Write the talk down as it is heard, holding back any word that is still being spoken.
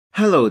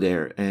Hello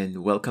there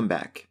and welcome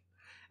back.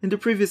 In the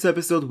previous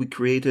episode we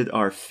created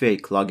our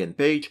fake login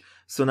page,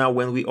 so now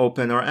when we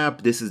open our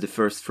app this is the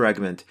first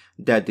fragment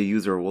that the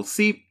user will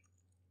see.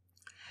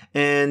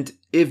 And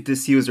if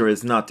this user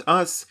is not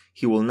us,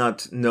 he will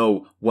not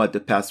know what the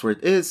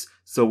password is,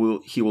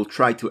 so he will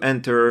try to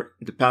enter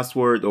the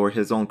password or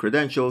his own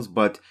credentials,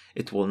 but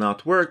it will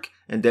not work,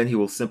 and then he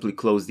will simply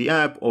close the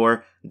app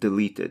or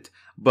delete it.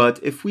 But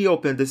if we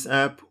open this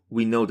app,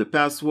 we know the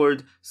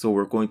password, so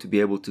we're going to be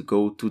able to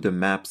go to the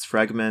maps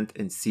fragment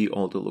and see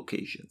all the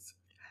locations.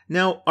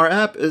 Now, our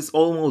app is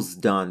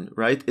almost done,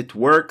 right? It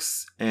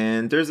works,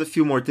 and there's a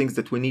few more things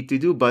that we need to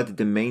do, but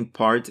the main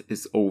part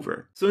is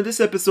over. So in this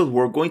episode,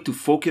 we're going to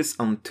focus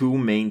on two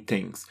main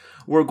things.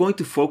 We're going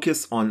to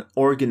focus on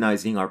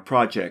organizing our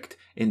project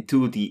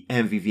into the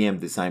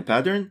MVVM design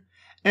pattern,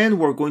 and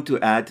we're going to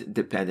add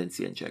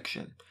dependency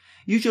injection.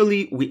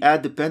 Usually, we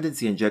add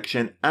dependency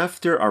injection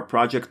after our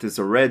project is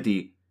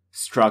already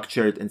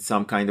structured in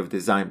some kind of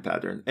design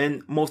pattern,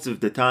 and most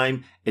of the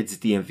time, it's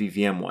the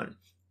MVVM one.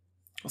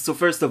 So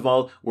first of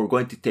all, we're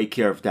going to take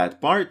care of that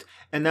part,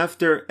 and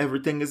after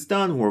everything is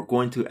done, we're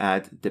going to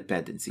add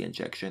dependency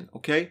injection,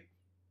 okay?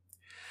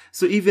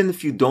 So even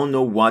if you don't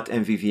know what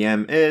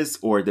MVVM is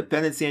or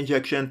dependency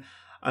injection,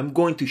 I'm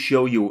going to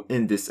show you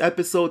in this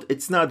episode.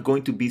 It's not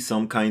going to be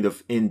some kind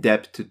of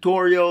in-depth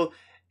tutorial,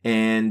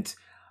 and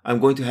I'm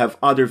going to have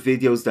other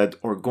videos that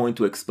are going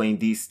to explain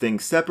these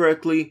things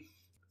separately,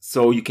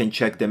 so you can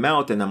check them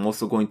out, and I'm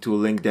also going to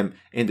link them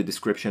in the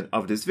description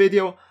of this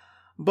video.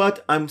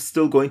 But I'm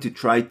still going to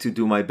try to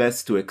do my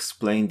best to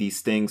explain these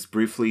things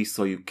briefly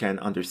so you can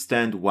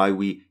understand why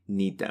we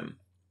need them.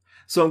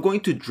 So I'm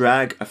going to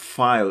drag a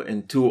file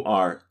into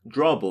our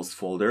drawables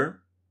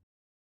folder.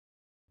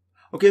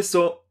 Okay,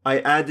 so I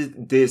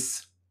added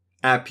this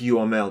app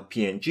UML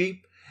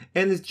PNG,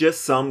 and it's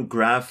just some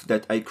graph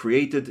that I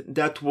created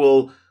that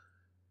will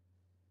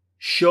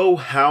show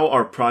how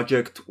our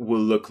project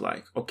will look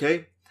like,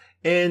 okay?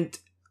 And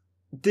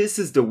this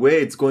is the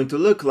way it's going to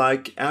look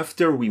like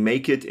after we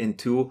make it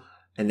into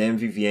an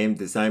MVVM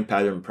design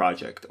pattern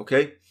project,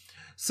 okay?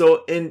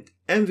 So in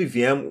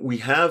MVVM, we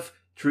have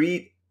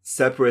three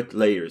separate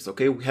layers,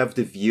 okay? We have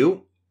the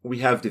view, we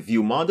have the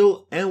view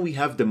model, and we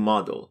have the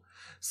model.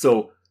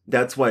 So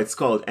that's why it's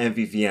called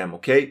MVVM,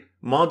 okay?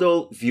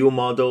 Model, view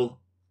model,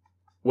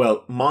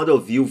 well, model,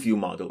 view, view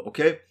model,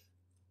 okay?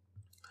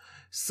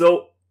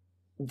 So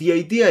the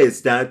idea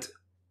is that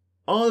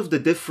all of the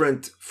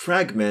different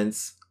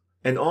fragments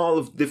and all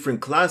of different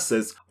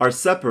classes are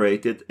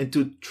separated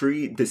into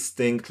three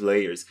distinct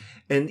layers.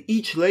 And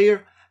each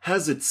layer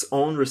has its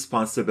own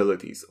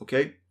responsibilities,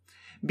 okay?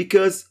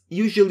 Because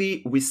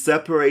usually we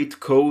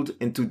separate code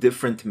into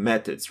different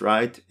methods,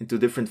 right? Into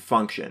different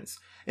functions.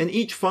 And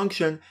each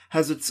function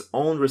has its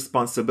own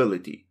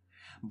responsibility.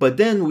 But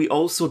then we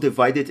also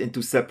divide it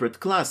into separate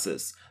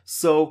classes.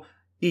 So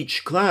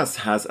each class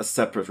has a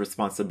separate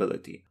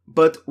responsibility.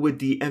 But with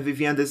the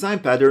MVVM design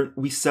pattern,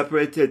 we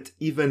separate it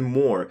even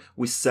more.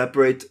 We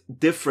separate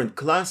different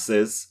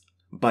classes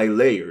by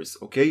layers,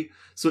 okay?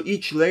 So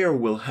each layer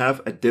will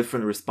have a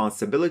different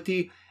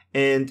responsibility,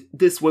 and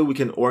this way we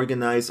can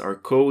organize our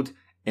code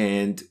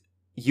and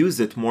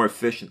use it more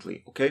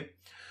efficiently, okay?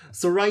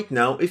 So right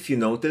now, if you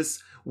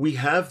notice, we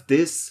have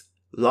this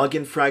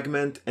login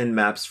fragment and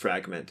maps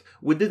fragment.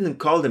 We didn't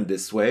call them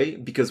this way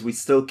because we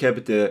still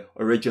kept the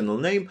original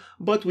name,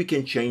 but we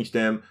can change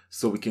them.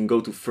 So we can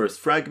go to first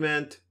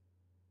fragment,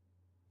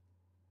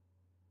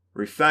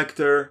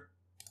 refactor,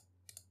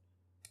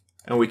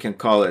 and we can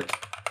call it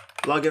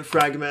login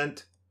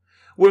fragment.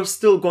 We're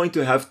still going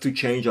to have to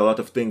change a lot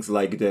of things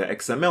like the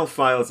XML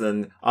files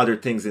and other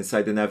things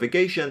inside the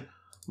navigation,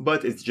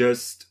 but it's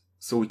just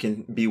so we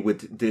can be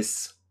with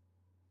this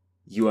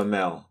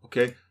UML,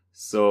 okay?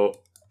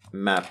 So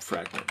map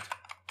fragment.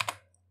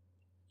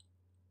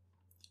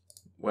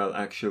 Well,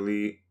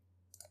 actually,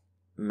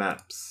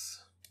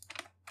 maps.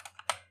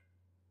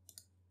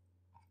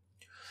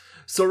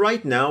 So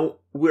right now,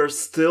 we're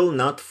still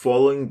not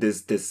following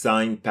this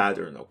design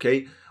pattern,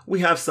 okay?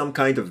 We have some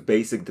kind of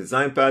basic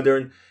design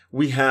pattern.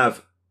 We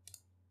have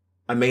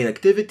a main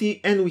activity,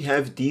 and we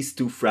have these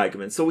two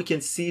fragments. So we can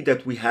see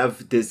that we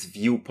have this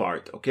view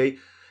part, okay?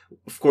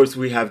 Of course,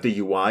 we have the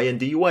UI, and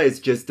the UI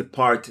is just the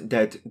part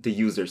that the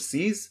user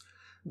sees.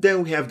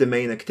 Then we have the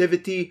main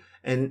activity,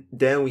 and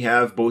then we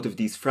have both of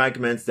these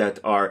fragments that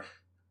are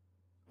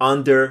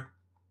under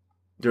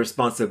the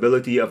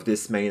responsibility of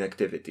this main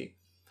activity.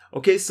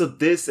 Okay, so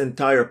this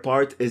entire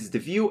part is the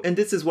view, and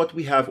this is what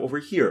we have over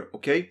here,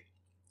 okay?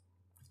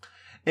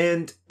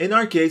 And in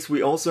our case,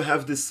 we also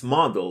have this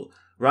model,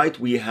 right?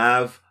 We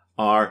have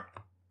our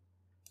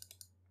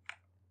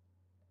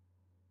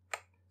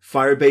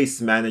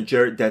Firebase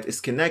manager that is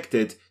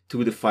connected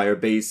to the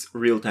Firebase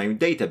real-time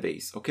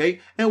database, okay?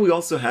 And we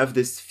also have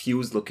this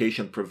fuse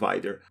location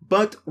provider,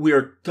 but we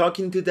are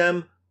talking to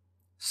them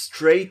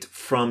straight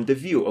from the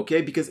view,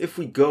 okay? Because if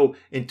we go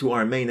into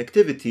our main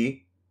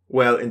activity,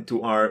 well,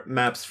 into our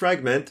maps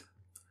fragment,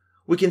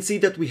 we can see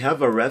that we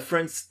have a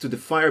reference to the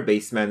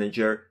Firebase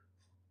manager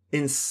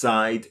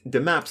inside the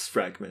maps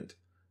fragment.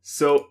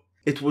 So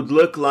it would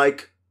look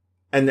like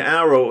an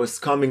arrow is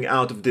coming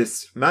out of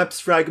this maps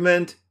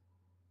fragment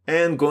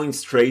and going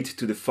straight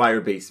to the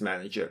Firebase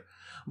manager.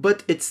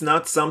 But it's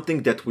not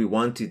something that we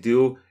want to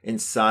do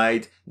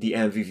inside the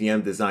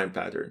MVVM design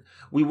pattern.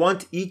 We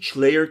want each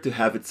layer to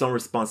have its own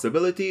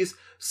responsibilities,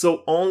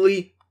 so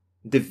only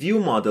the view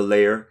model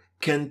layer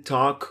can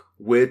talk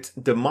with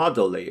the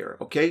model layer,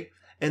 okay?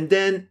 And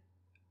then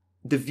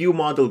the view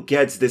model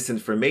gets this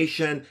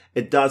information,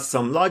 it does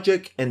some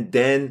logic, and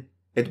then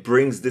it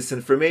brings this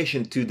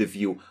information to the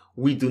view.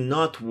 We do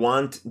not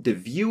want the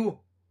view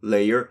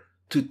layer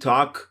to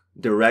talk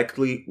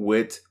directly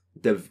with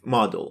the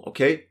model,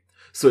 okay?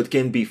 So it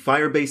can be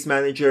Firebase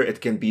manager,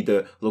 it can be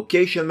the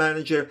location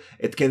manager,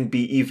 it can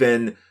be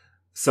even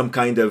some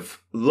kind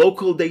of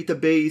local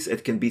database,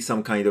 it can be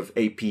some kind of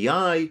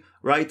API,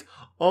 right?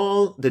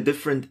 All the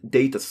different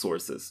data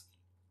sources.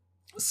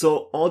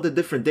 So all the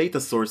different data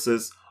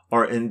sources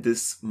are in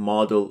this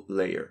model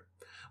layer.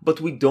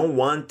 But we don't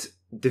want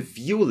the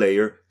view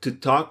layer to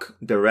talk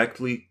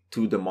directly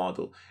to the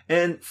model.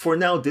 And for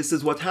now, this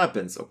is what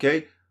happens,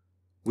 okay?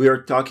 We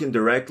are talking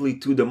directly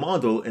to the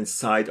model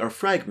inside our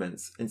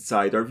fragments,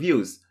 inside our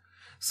views.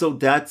 So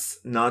that's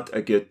not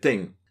a good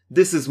thing.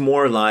 This is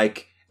more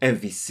like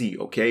MVC,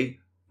 okay?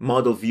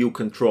 Model View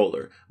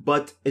Controller,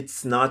 but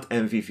it's not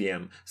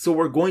MVVM. So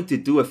we're going to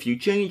do a few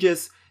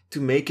changes to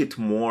make it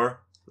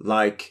more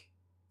like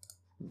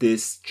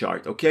this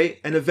chart, okay?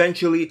 And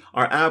eventually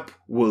our app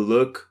will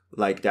look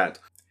like that.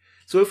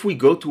 So if we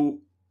go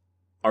to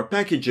our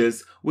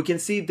packages, we can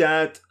see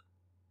that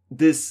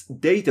this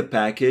data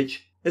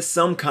package is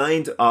some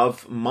kind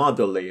of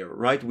model layer,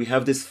 right? We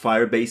have this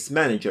Firebase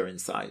manager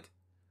inside.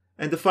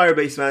 And the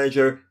Firebase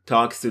manager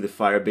talks to the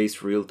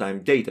Firebase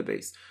real-time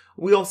database.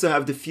 We also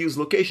have the Fuse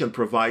location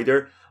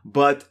provider,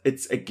 but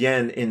it's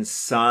again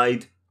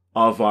inside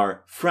of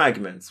our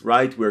fragments,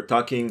 right? We're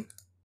talking,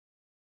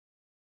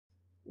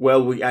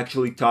 well, we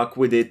actually talk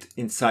with it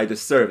inside the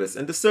service.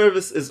 And the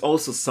service is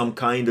also some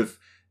kind of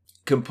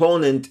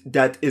component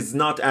that is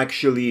not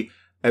actually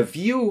a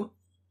view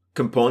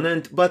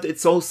component, but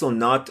it's also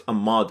not a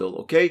model,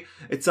 okay?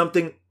 It's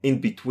something in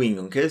between,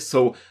 okay?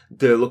 So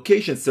the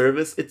location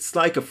service, it's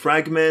like a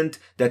fragment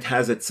that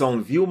has its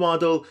own view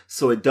model,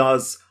 so it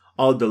does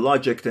all the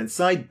logic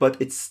inside, but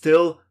it's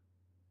still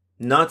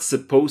not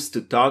supposed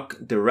to talk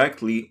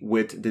directly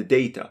with the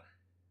data.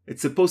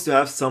 It's supposed to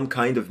have some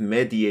kind of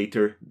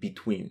mediator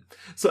between.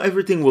 So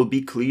everything will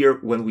be clear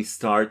when we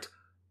start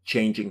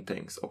changing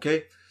things,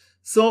 okay?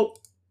 So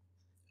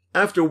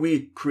after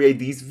we create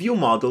these view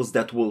models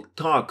that will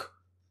talk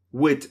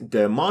with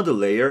the model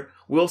layer,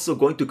 we're also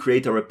going to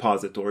create a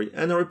repository.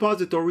 And a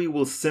repository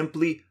will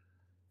simply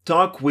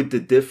talk with the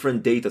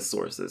different data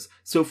sources.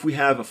 So if we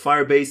have a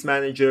Firebase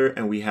manager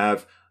and we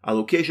have a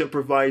location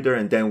provider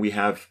and then we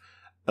have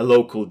a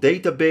local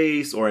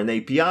database or an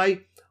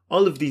API,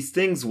 all of these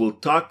things will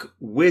talk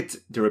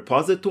with the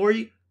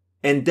repository,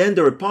 and then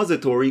the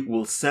repository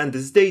will send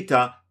this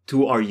data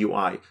to our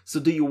UI. So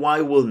the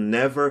UI will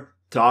never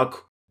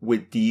talk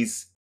with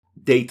these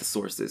data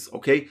sources,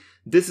 okay?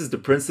 This is the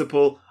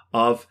principle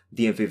of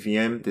the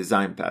MVVM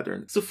design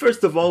pattern. So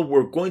first of all,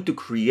 we're going to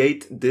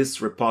create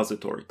this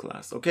repository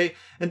class, okay?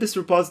 And this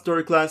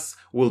repository class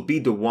will be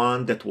the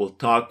one that will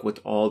talk with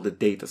all the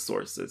data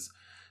sources.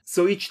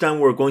 So each time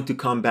we're going to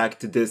come back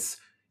to this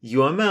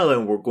UML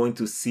and we're going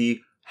to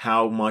see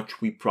how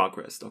much we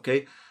progressed,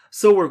 okay?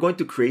 So we're going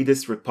to create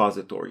this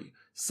repository.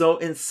 So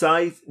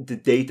inside the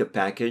data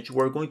package,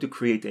 we're going to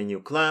create a new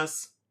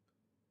class,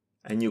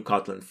 a new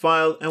Kotlin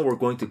file, and we're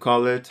going to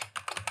call it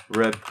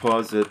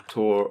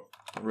repository,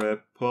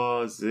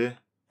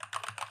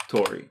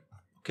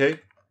 okay?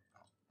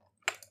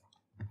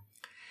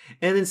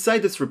 And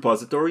inside this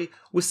repository,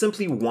 we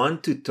simply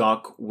want to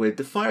talk with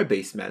the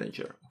Firebase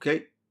manager,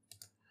 okay?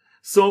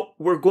 So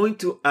we're going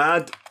to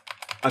add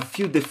a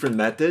few different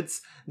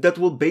methods that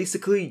will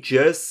basically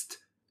just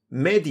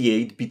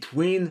mediate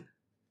between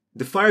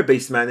the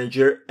Firebase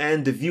manager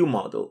and the view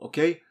model,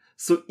 okay?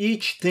 So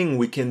each thing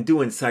we can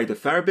do inside the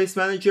Firebase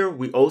manager,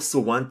 we also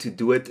want to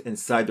do it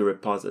inside the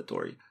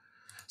repository.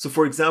 So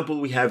for example,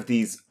 we have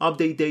these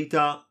update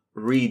data,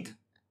 read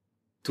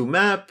to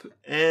map,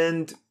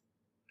 and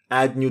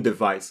add new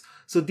device.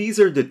 So these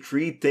are the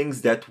three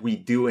things that we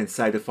do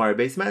inside the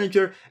Firebase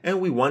manager,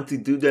 and we want to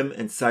do them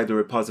inside the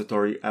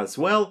repository as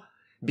well,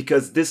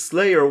 because this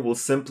layer will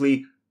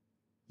simply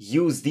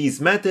use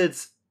these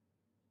methods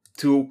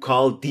to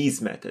call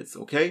these methods,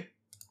 okay?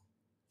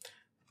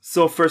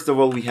 So first of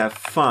all, we have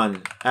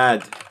fun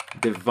add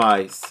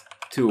device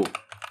to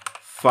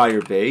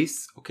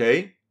Firebase,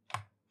 okay?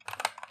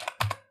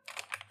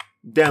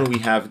 Then we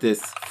have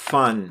this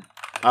fun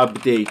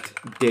update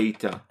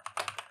data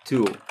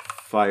to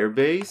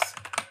Firebase.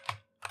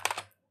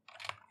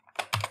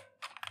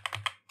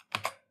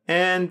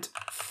 And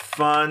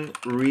fun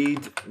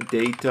read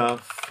data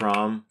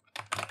from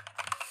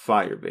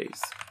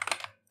Firebase.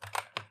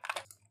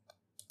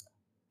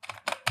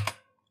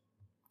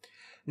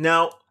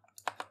 Now,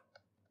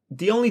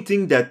 the only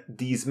thing that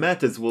these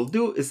methods will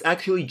do is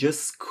actually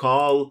just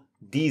call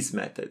these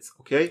methods,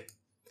 okay?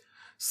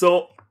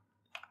 So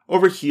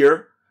over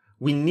here,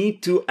 we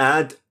need to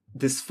add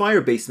this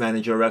Firebase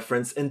Manager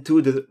reference into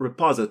the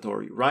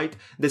repository, right?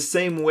 The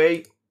same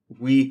way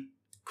we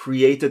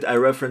created a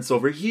reference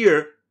over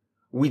here,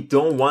 we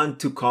don't want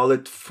to call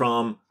it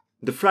from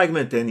the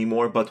fragment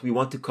anymore, but we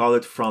want to call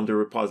it from the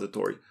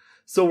repository.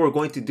 So we're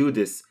going to do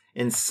this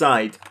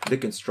inside the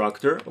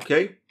constructor,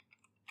 okay?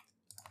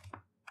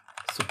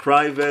 So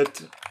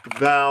private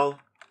val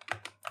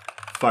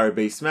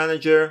Firebase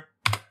Manager,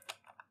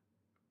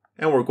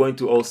 and we're going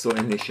to also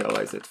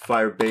initialize it,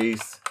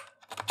 Firebase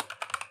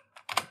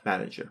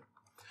Manager.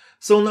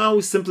 So now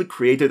we simply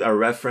created a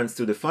reference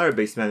to the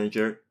Firebase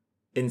Manager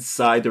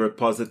inside the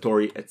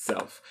repository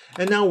itself.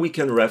 And now we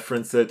can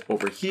reference it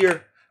over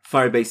here,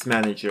 Firebase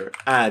Manager,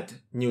 add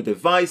new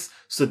device.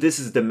 So this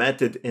is the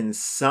method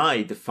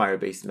inside the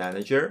Firebase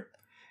Manager.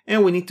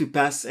 And we need to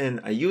pass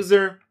in a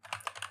user.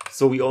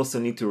 So we also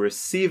need to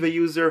receive a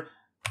user.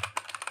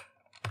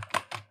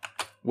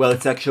 Well,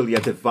 it's actually a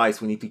device.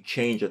 We need to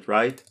change it,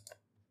 right?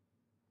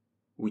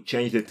 We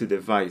changed it to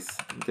device.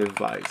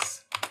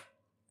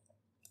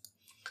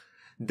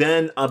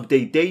 Then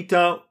update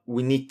data.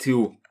 We need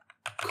to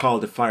call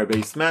the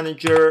Firebase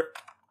Manager,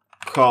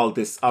 call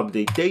this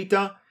update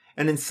data,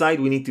 and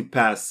inside we need to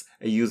pass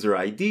a user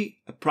ID,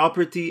 a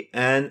property,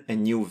 and a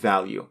new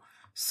value.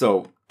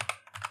 So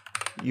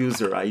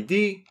user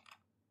ID,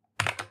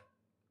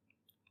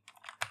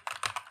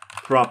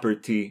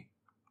 property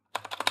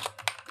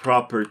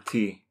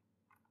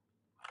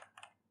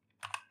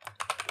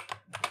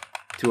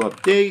to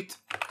update,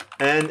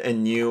 and a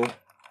new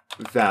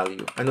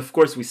value. And of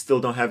course, we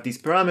still don't have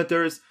these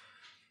parameters.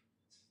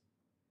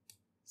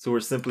 So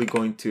we're simply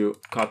going to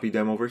copy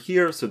them over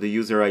here. So the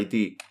user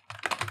ID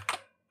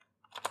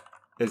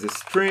is a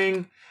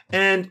string.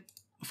 And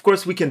of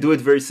course, we can do it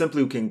very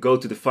simply. We can go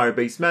to the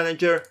Firebase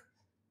Manager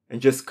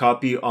and just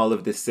copy all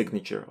of this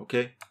signature,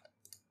 okay?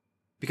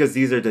 Because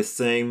these are the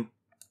same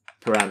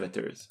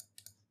parameters.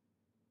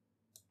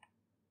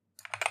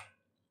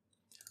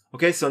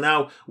 Okay, so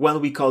now when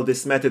we call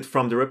this method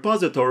from the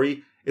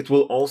repository, it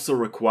will also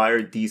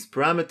require these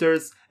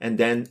parameters, and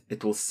then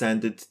it will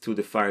send it to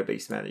the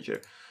Firebase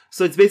Manager.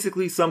 So it's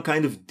basically some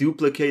kind of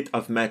duplicate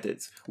of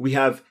methods. We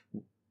have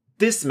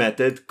this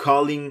method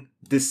calling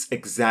this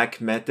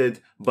exact method,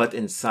 but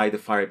inside the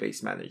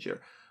Firebase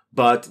Manager.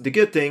 But the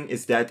good thing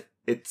is that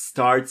it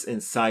starts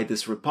inside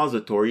this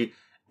repository,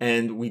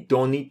 and we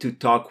don't need to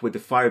talk with the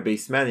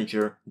Firebase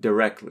Manager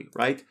directly,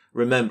 right?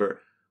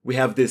 Remember, we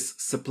have this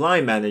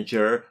supply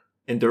manager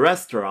in the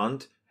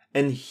restaurant,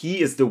 and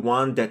he is the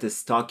one that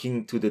is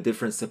talking to the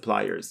different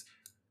suppliers.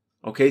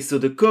 Okay, so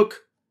the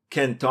cook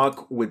can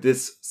talk with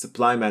this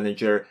supply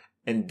manager,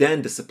 and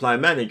then the supply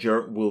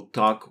manager will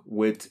talk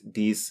with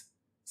these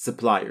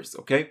suppliers,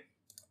 okay?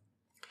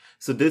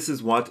 So this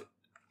is what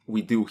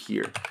we do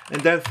here.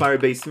 And then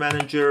Firebase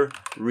Manager,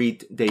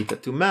 read data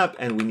to map,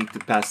 and we need to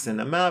pass in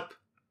a map.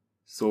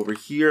 So over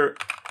here,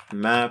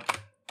 map,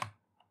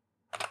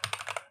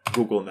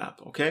 Google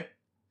Map, okay?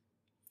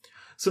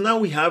 So now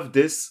we have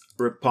this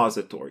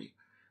repository.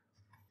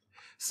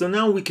 So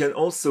now we can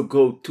also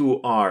go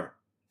to our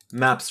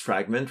maps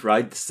fragment,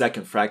 right? The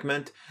second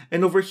fragment.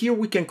 And over here,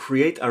 we can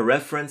create a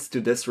reference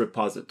to this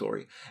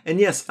repository.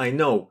 And yes, I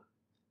know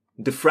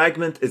the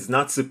fragment is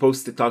not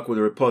supposed to talk with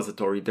the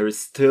repository. There is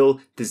still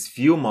this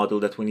view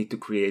model that we need to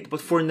create. But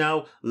for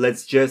now,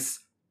 let's just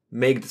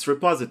make this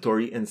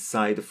repository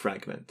inside the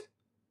fragment.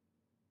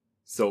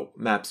 So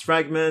maps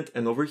fragment,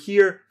 and over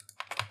here,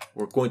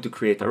 we're going to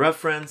create a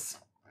reference.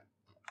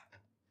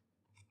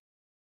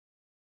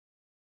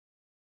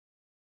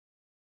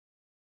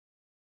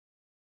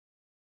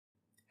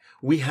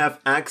 We have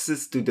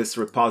access to this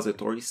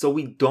repository, so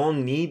we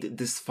don't need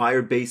this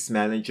Firebase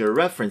Manager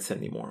reference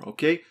anymore,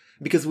 okay?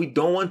 Because we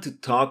don't want to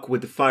talk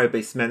with the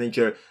Firebase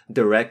Manager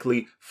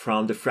directly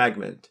from the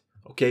fragment,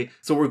 okay?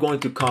 So we're going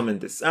to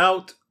comment this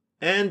out,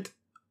 and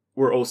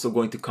we're also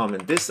going to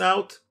comment this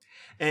out.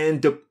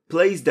 And the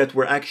place that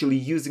we're actually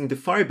using the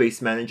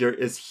Firebase Manager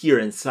is here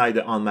inside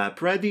the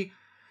onMapReady.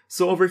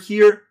 So over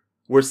here,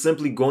 we're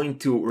simply going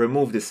to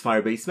remove this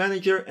Firebase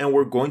Manager, and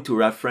we're going to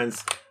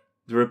reference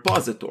the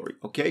repository,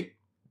 okay?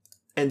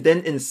 And then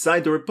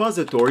inside the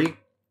repository,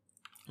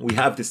 we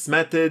have this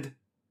method,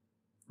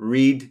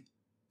 read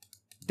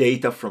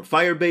data from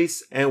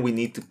Firebase, and we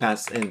need to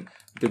pass in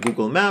the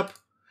Google Map.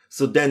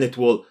 So then it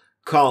will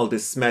call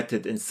this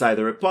method inside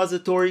the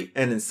repository,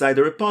 and inside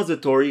the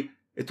repository,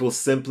 it will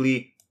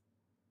simply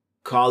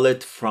call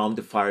it from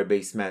the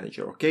Firebase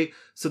Manager, okay?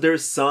 So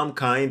there's some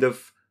kind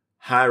of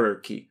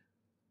hierarchy.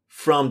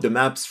 From the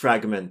maps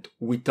fragment,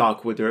 we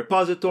talk with the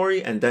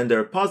repository, and then the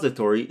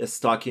repository is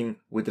talking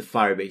with the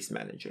Firebase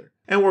Manager.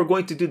 And we're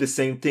going to do the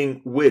same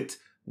thing with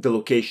the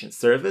location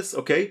service,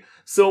 okay?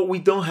 So we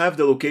don't have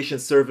the location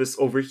service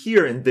over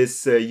here in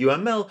this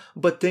UML,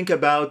 but think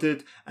about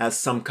it as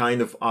some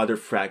kind of other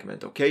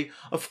fragment, okay?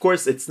 Of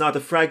course, it's not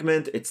a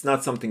fragment, it's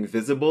not something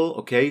visible,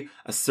 okay?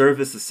 A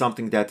service is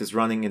something that is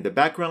running in the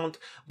background,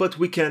 but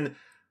we can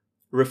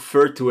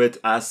refer to it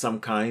as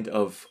some kind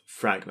of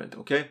fragment,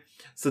 okay?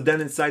 So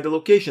then inside the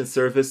location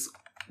service,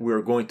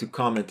 we're going to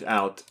comment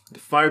out the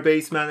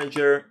Firebase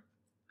manager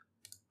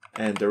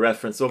and the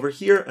reference over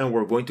here, and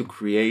we're going to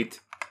create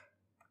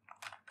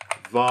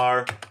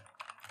var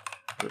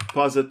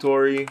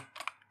repository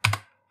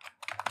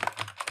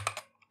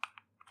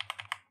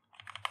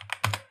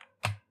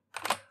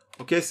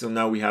Okay, so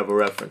now we have a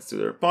reference to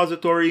the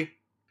repository.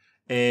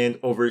 And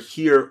over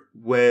here,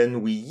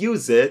 when we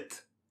use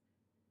it,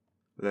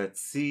 let's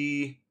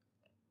see.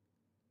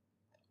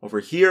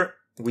 Over here,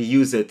 we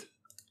use it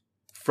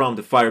from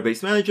the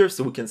Firebase manager,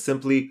 so we can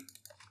simply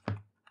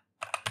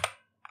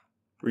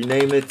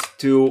rename it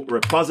to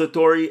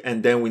repository,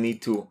 and then we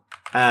need to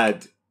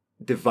add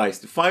device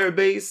to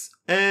Firebase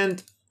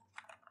and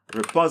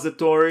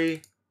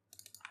repository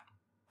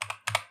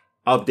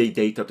update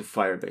data to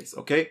Firebase,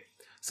 okay?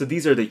 So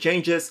these are the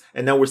changes,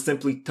 and now we're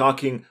simply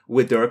talking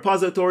with the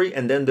repository,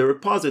 and then the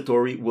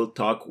repository will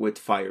talk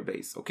with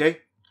Firebase, okay?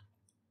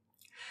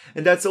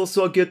 And that's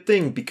also a good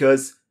thing,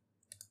 because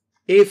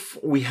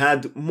if we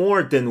had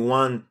more than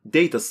one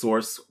data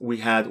source, we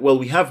have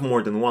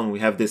more than one, we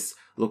have this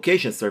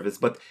location service,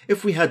 but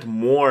if we had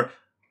more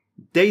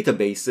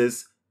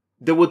databases,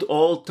 they would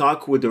all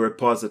talk with the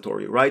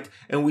repository, right?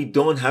 And we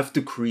don't have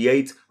to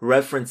create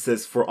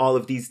references for all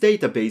of these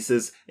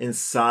databases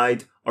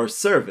inside our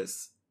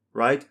service,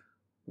 right?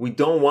 We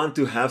don't want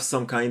to have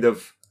some kind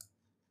of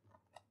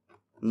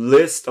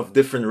list of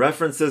different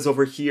references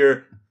over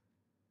here.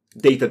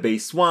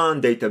 Database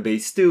 1,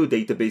 database 2,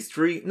 database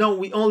 3. No,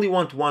 we only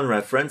want one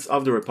reference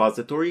of the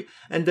repository,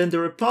 and then the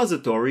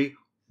repository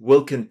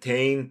will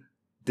contain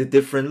the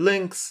different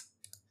links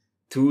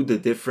to the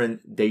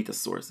different data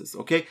sources,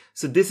 okay?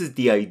 So this is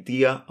the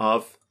idea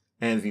of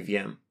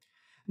MVVM.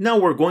 Now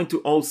we're going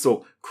to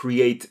also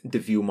create the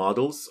view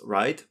models,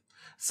 right?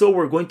 So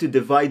we're going to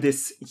divide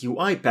this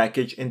UI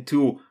package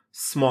into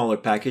smaller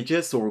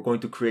packages. So we're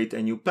going to create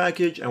a new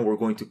package, and we're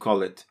going to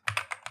call it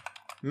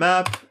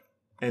map.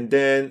 And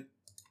then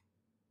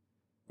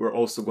we're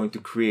also going to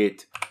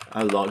create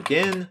a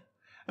login,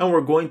 and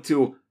we're going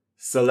to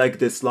select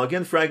this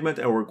login fragment,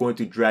 and we're going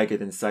to drag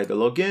it inside the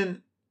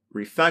login,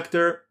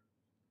 refactor,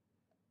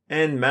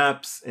 and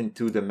maps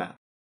into the map.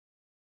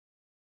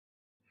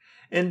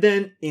 And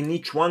then in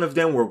each one of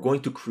them, we're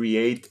going to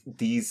create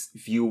these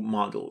view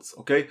models,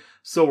 okay?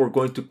 So we're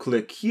going to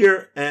click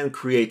here and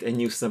create a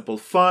new simple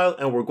file,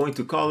 and we're going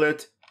to call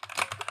it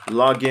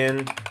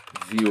login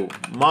view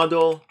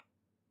model.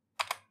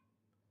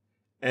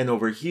 And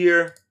over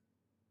here,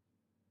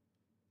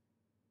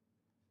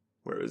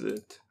 where is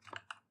it?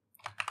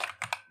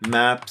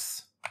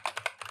 Maps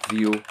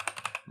view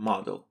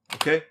model,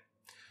 okay?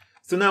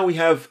 So now we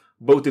have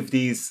both of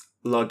these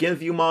login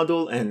view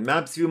model and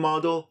maps view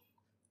model,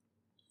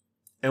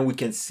 and we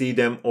can see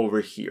them over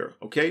here,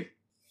 okay?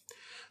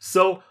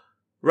 So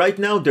right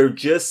now they're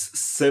just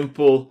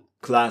simple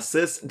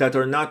classes that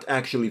are not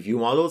actually view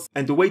models,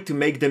 and the way to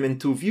make them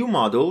into view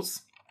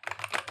models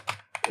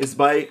is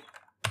by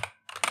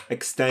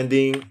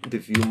extending the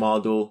view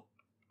model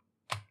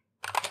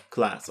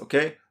class,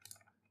 okay?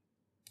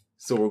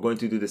 So we're going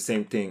to do the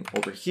same thing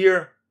over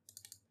here.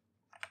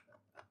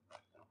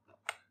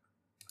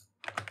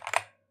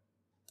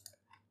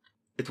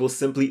 It will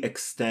simply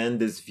extend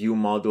this view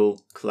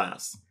model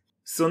class.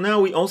 So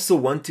now we also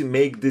want to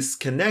make this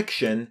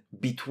connection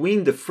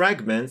between the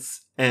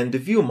fragments and the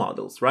view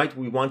models, right?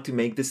 We want to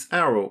make this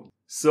arrow.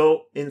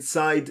 So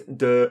inside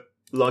the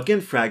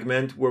login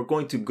fragment, we're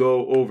going to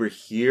go over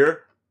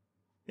here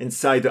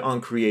inside the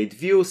onCreate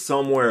view,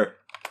 somewhere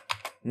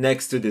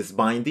next to this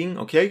binding,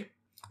 okay?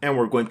 And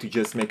we're going to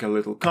just make a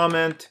little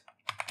comment,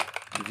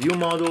 view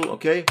model,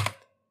 okay?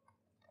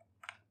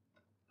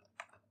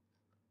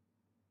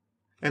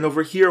 And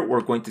over here,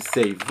 we're going to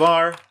say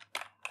var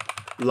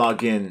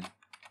login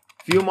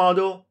view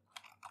model.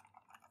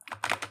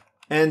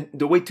 And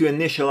the way to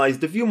initialize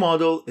the view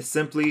model is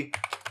simply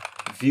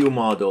view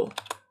model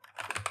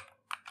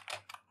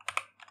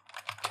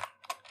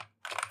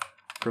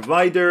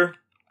provider.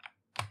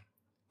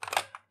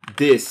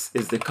 This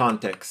is the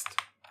context.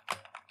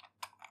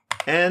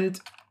 And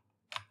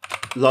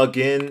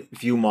login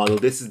view model.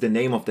 This is the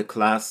name of the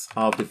class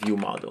of the view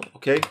model,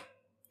 okay?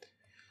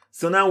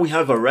 So now we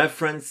have a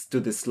reference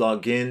to this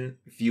login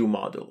view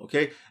model,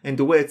 okay? And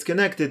the way it's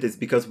connected is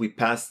because we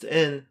passed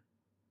in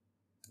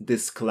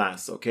this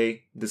class,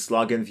 okay? This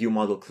login view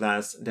model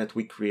class that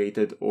we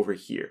created over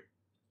here.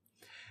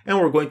 And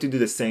we're going to do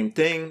the same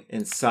thing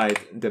inside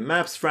the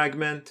maps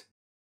fragment.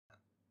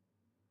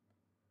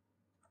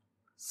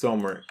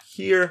 Somewhere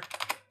here.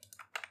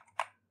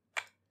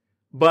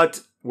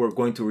 But we're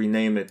going to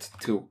rename it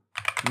to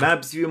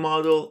maps view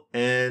model,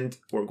 and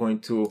we're going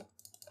to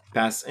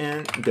pass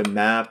in the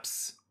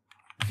maps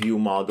view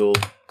model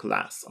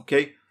class,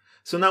 okay?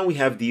 So now we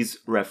have these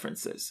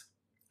references.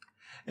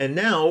 And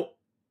now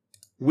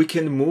we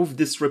can move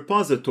this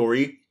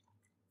repository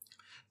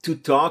to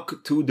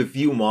talk to the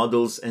view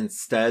models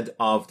instead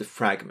of the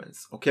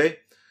fragments, okay?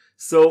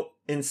 So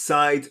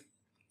inside,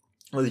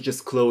 let's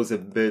just close a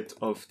bit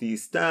of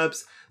these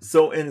tabs.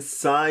 So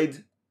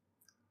inside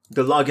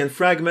the login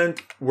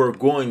fragment, we're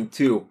going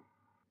to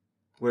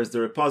Where's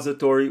the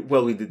repository?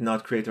 Well, we did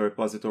not create a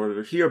repository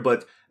over here,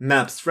 but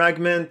maps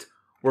fragment,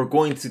 we're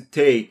going to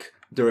take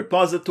the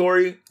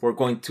repository, we're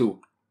going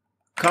to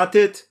cut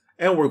it,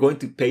 and we're going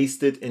to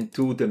paste it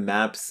into the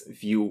maps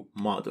view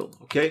model,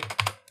 okay?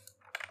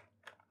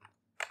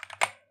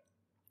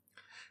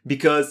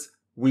 Because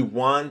we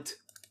want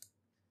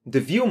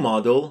the view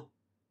model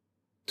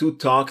to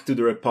talk to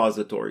the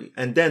repository,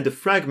 and then the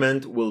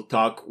fragment will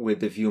talk with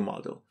the view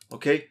model,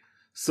 okay?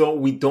 So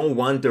we don't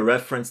want the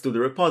reference to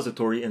the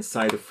repository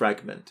inside the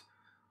fragment.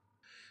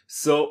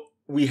 So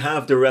we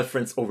have the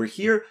reference over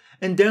here,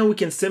 and then we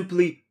can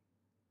simply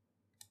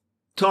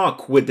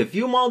talk with the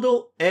view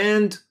model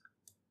and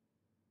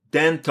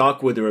then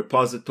talk with the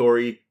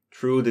repository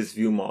through this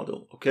view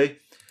model, okay?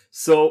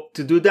 So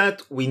to do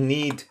that, we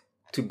need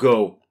to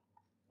go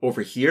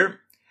over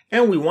here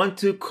and we want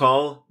to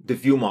call the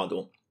view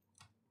model.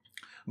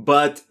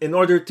 But in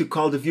order to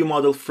call the view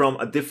model from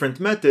a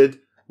different method,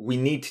 we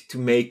need to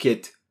make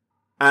it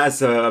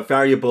as a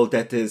variable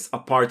that is a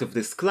part of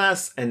this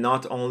class and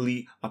not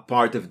only a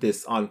part of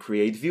this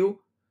onCreateView.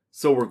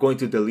 So we're going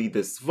to delete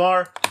this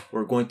var.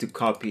 We're going to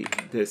copy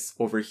this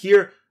over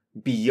here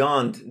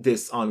beyond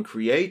this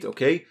onCreate,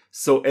 okay?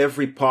 So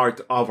every part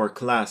of our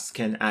class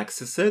can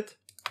access it.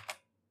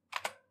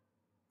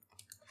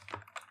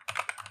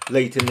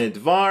 Latent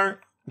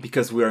var,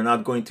 because we are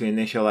not going to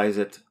initialize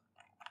it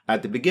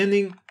at the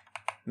beginning.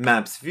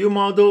 Maps view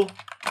model,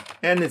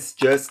 and it's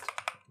just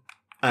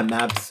a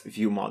maps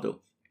view model.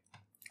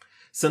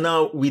 So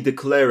now we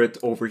declare it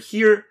over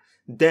here,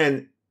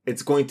 then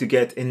it's going to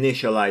get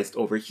initialized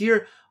over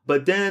here,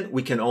 but then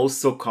we can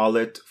also call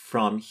it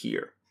from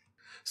here.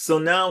 So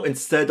now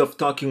instead of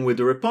talking with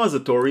the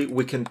repository,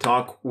 we can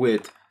talk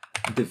with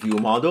the view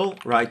model,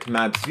 right?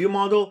 Maps view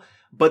model,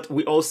 but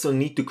we also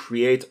need to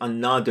create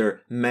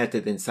another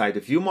method inside the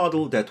view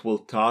model that will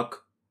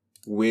talk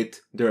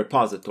with the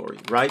repository,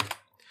 right?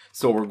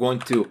 So we're going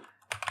to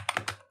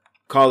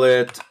call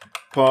it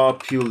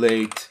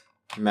populate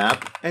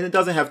map, and it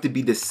doesn't have to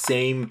be the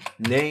same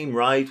name,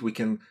 right? We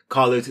can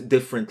call it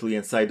differently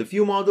inside the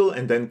view model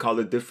and then call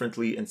it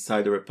differently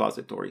inside the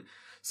repository.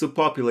 So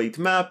populate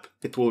map,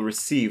 it will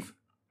receive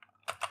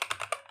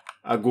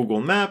a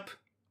Google map,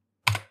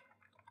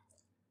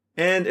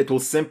 and it will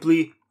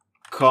simply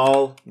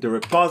call the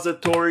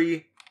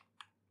repository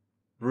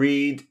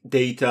read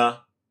data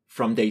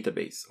from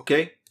database,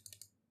 okay?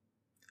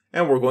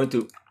 And we're going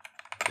to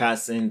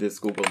pass in this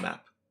Google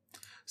map.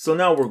 So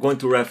now we're going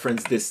to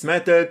reference this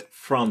method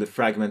from the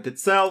fragment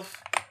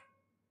itself,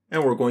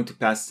 and we're going to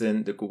pass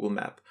in the Google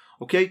map,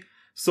 okay?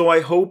 So I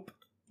hope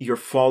you're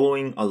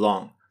following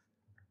along.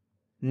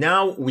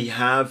 Now we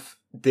have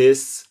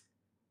this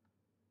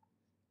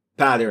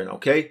pattern,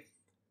 okay?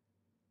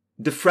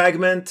 The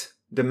fragment,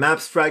 the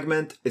maps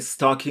fragment is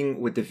talking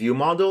with the view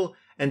model,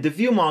 and the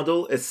view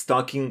model is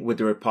talking with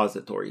the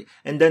repository.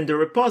 And then the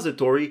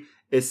repository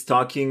is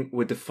talking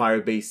with the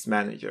Firebase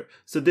manager.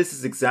 So this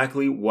is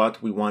exactly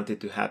what we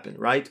wanted to happen,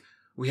 right?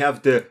 We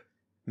have the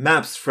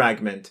maps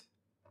fragment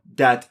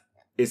that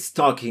is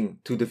talking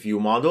to the view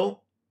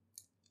model,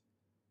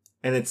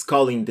 and it's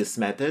calling this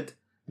method.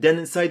 Then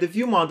inside the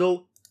view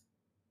model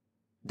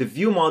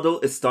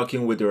is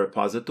talking with the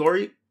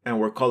repository, and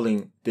we're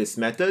calling this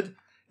method.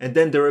 And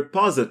then the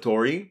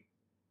repository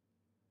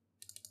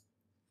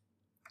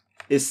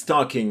is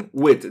talking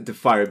with the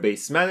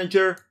Firebase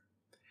manager,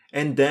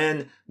 and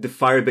then the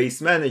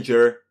Firebase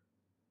manager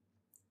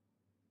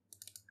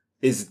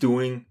is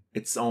doing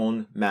its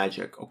own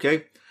magic,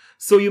 okay?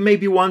 So you may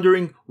be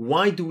wondering,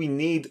 why do we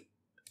need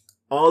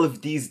all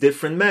of these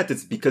different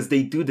methods? Because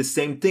they do the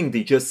same thing.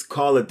 They just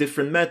call a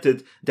different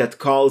method that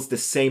calls the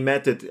same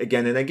method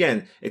again and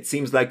again. It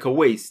seems like a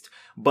waste,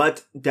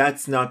 but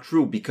that's not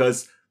true,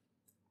 because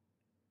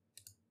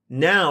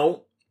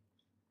now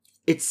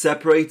it's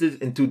separated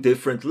into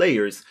different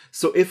layers.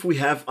 So if we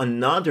have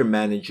another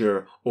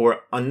manager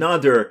or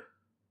another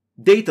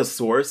data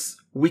source,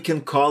 we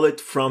can call it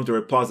from the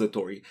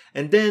repository.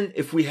 And then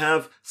if we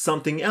have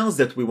something else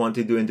that we want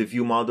to do in the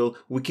view model,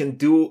 we can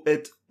do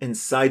it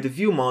inside the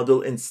view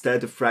model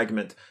instead of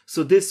fragment.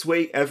 So this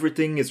way,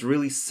 everything is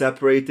really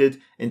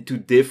separated into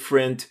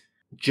different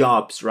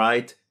jobs,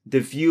 right?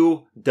 The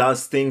view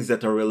does things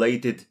that are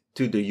related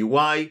to the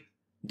UI.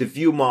 The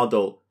view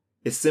model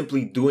is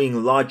simply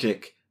doing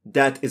logic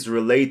that is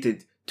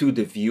related to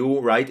the view,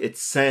 right? It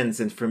sends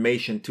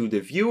information to the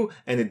view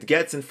and it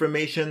gets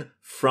information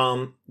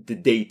from the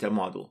data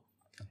model.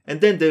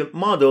 And then the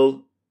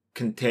model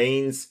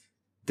contains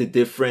the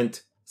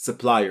different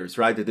suppliers,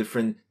 right? The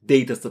different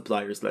data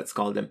suppliers, let's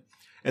call them.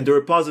 And the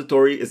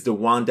repository is the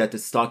one that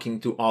is talking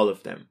to all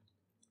of them.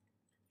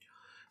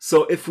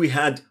 So if we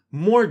had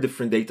more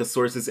different data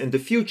sources in the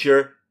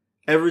future,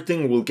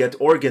 everything will get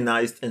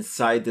organized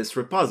inside this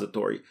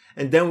repository.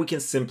 And then we can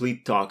simply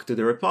talk to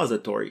the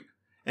repository.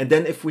 And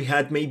then if we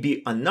had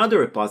maybe another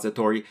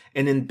repository,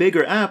 and in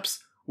bigger apps,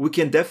 we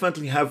can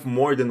definitely have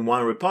more than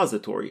one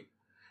repository.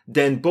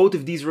 Then both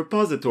of these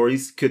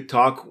repositories could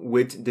talk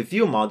with the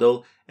view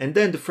model, and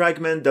then the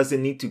fragment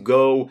doesn't need to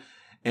go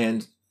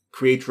and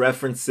create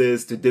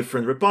references to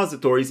different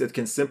repositories, it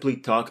can simply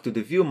talk to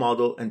the view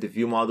model, and the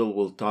view model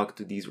will talk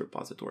to these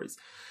repositories.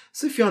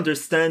 So if you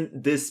understand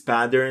this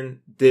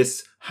pattern,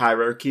 this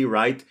hierarchy,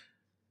 right?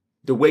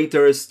 The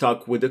waiters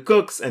talk with the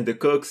cooks, and the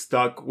cooks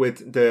talk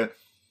with the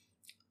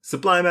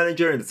supply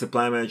manager, and the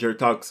supply manager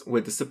talks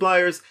with the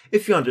suppliers.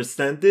 If you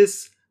understand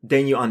this,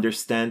 then you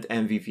understand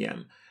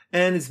MVVM.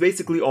 And it's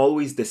basically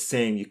always the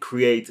same. You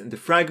create the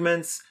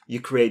fragments, you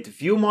create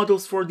view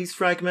models for these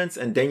fragments,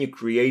 and then you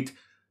create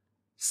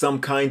some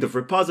kind of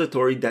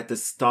repository that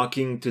is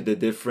talking to the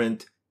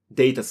different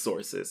data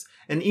sources.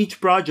 And each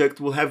project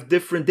will have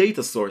different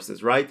data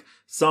sources, right?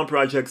 Some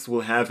projects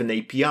will have an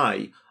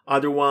API.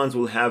 Other ones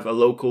will have a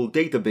local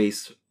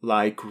database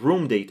like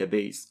Room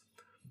database.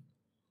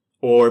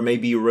 Or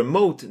maybe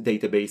remote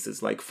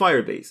databases like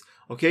Firebase.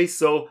 Okay,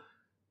 so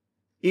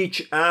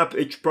each app,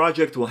 each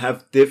project will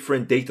have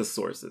different data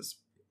sources.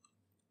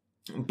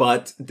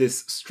 But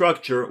this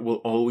structure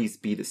will always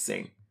be the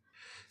same.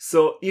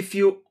 So if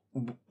you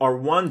are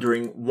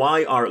wondering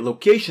why our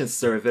location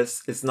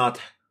service is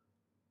not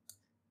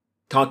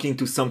talking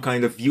to some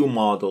kind of view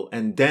model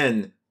and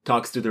then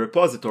talks to the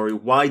repository,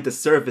 why the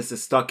service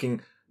is talking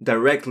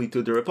directly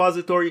to the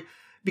repository,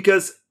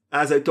 because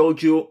as I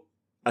told you,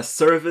 a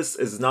service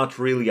is not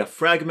really a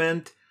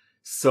fragment,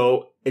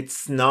 so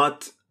it's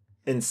not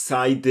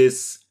inside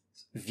this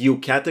view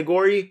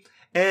category,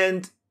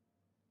 and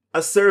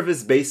a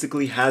service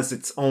basically has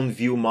its own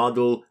view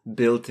model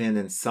built in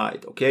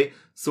inside, okay?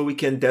 So we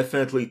can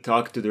definitely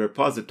talk to the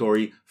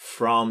repository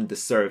from the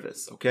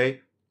service,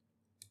 okay?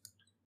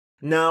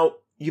 Now,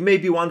 you may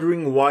be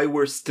wondering why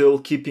we're still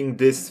keeping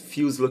this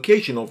fuse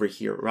location over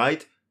here,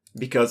 right?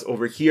 Because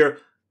over here,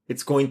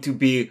 it's going to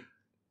be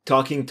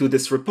talking to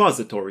this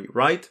repository,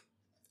 right?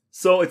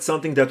 So it's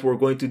something that we're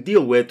going to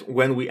deal with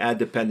when we add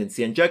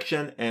dependency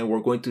injection, and we're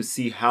going to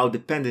see how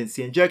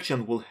dependency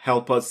injection will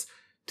help us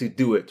to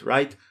do it,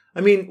 right?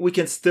 I mean, we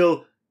can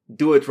still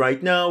do it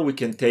right now. We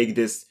can take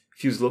this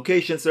fuse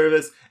location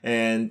service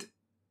and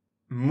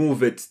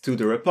move it to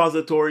the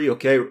repository,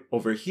 okay,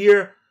 over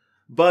here,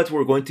 but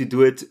we're going to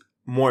do it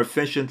more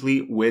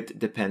efficiently with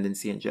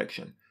dependency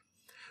injection.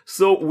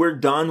 So we're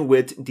done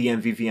with the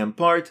MVVM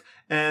part,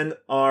 and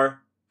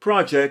our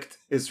project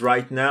is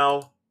right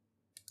now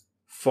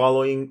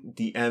following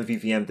the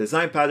MVVM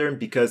design pattern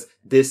because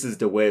this is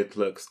the way it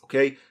looks,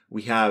 okay?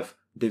 We have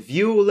the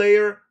view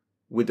layer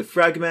with the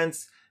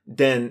fragments,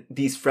 then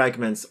these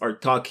fragments are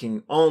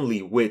talking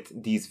only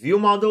with these view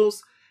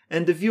models,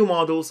 and the view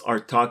models are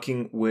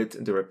talking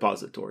with the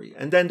repository,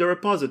 and then the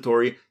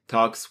repository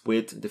talks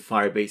with the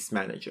Firebase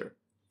manager.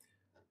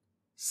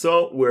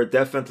 So we're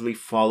definitely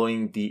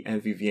following the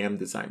MVVM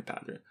design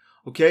pattern,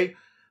 okay?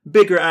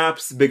 Bigger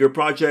apps, bigger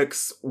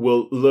projects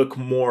will look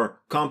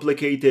more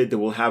complicated. They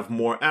will have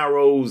more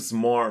arrows,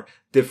 more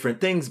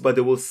different things, but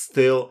they will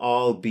still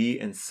all be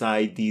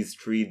inside these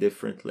 3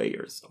 different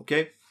layers,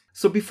 okay?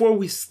 So before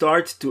we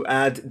start to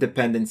add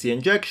dependency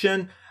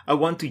injection, I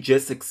want to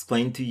just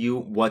explain to you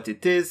what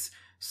it is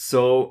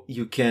so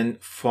you can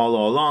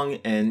follow along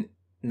and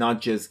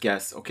not just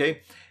guess,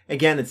 okay?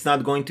 Again, it's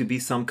not going to be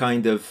some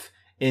kind of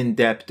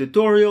in-depth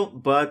tutorial,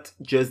 but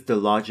just the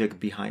logic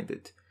behind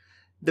it.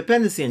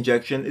 Dependency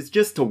injection is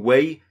just a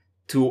way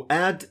to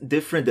add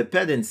different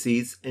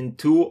dependencies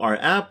into our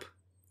app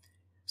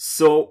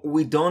so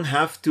we don't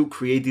have to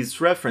create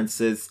these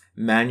references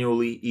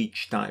manually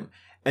each time.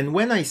 And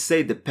when I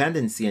say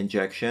dependency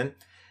injection,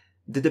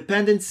 the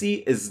dependency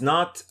is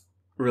not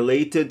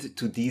related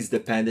to these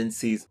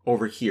dependencies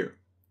over here,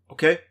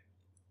 okay?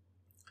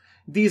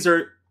 These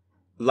are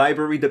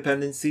library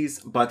dependencies,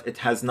 but it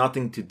has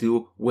nothing to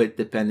do with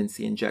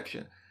dependency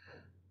injection.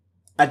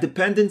 A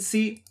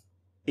dependency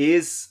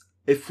is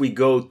if we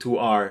go to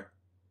our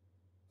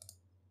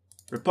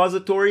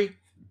repository,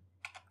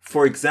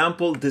 for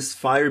example, this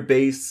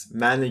Firebase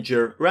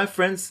manager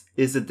reference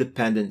is a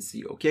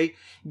dependency, okay?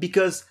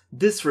 Because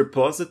this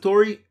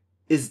repository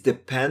is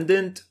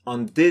dependent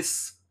on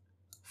this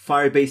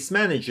Firebase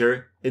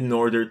manager in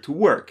order to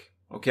work,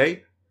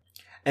 okay?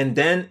 And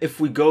then if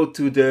we go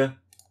to the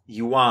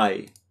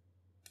UI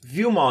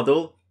view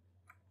model,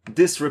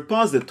 this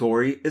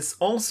repository is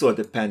also a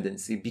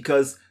dependency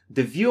because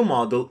the view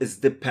model is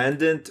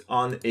dependent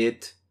on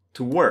it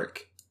to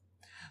work.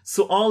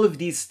 So all of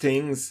these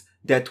things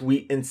that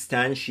we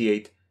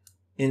instantiate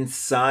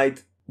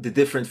inside the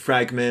different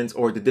fragments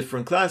or the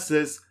different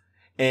classes,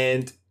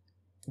 and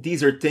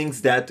these are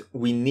things that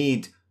we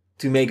need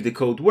to make the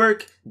code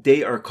work,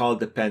 they are called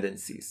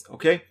dependencies,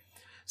 okay?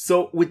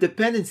 So with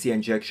dependency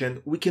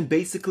injection, we can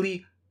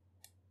basically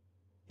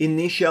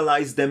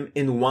initialize them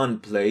in one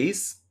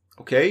place,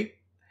 okay?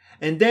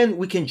 And then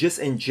we can just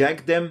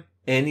inject them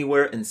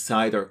anywhere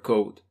inside our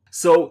code.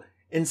 So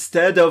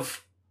instead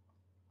of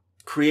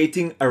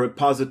creating a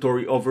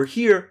repository over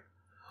here,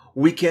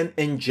 we can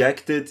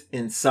inject it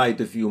inside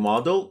the view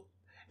model,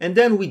 and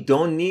then we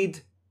don't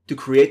need to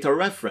create a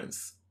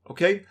reference,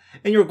 okay?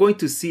 And you're going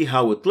to see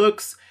how it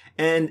looks,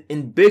 and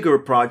in bigger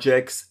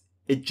projects,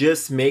 it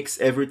just makes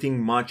everything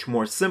much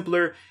more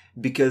simpler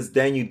because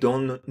then you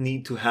don't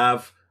need to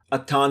have a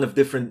ton of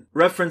different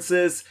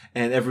references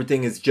and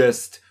everything is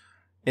just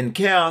in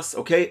chaos,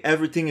 okay?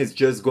 Everything is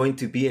just going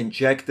to be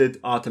injected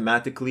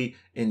automatically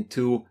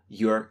into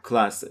your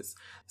classes.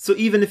 So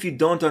even if you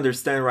don't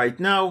understand right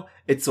now,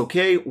 it's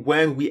okay.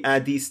 When we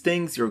add these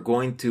things, you're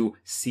going to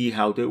see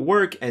how they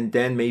work, and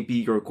then maybe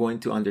you're going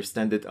to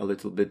understand it a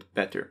little bit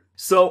better.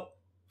 So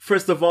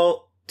first of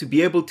all, to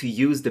be able to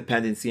use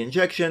dependency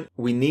injection,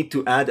 we need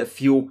to add a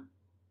few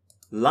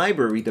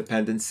library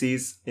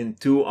dependencies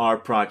into our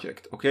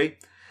project, okay?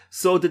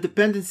 So the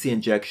dependency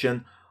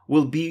injection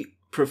will be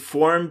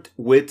performed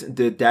with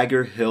the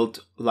Dagger-Hilt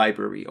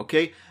library,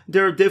 okay?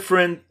 There are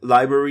different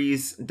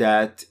libraries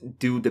that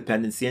do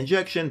dependency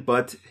injection,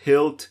 but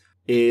Hilt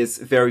is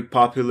very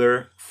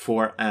popular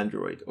for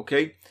Android,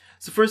 okay?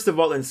 So first of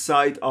all,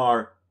 inside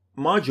our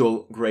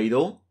module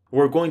Gradle,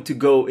 we're going to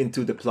go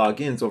into the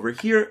plugins over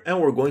here and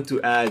we're going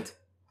to add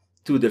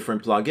two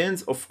different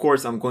plugins. Of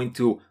course, I'm going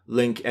to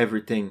link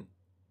everything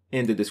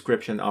in the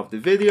description of the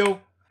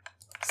video.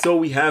 So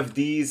we have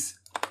these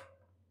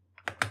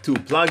two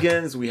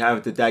plugins. We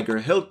have the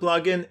Dagger-Hilt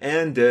plugin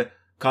and the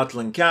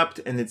Kotlin Capped,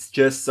 and it's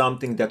just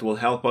something that will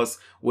help us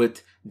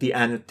with the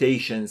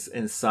annotations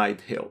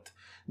inside Hilt.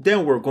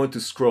 Then we're going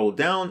to scroll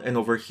down, and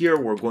over here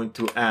we're going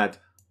to add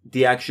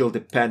the actual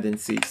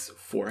dependencies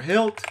for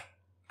Hilt.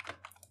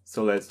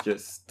 So let's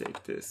just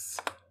take this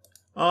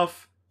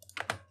off.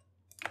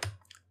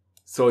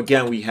 So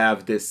again, we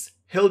have this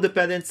Hilt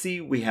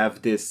dependency, we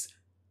have this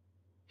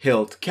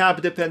Hilt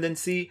cap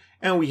dependency,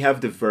 and we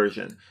have the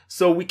version.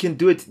 So we can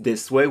do it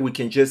this way. We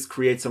can just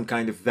create some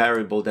kind of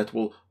variable that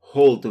will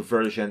hold the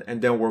version,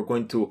 and then we're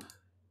going to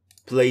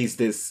place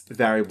this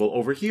variable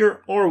over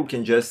here, or we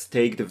can just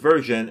take the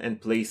version and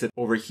place it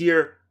over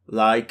here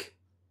like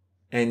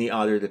any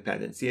other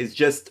dependency. It's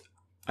just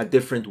a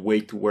different way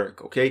to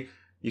work, okay?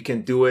 You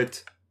can do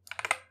it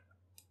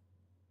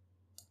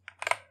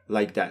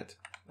like that,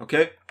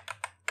 okay?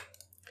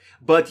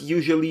 But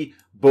usually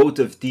both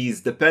of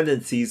these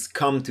dependencies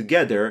come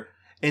together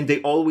and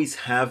they always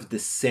have the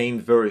same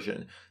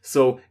version.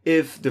 So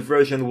if the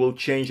version will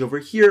change over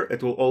here,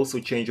 it will also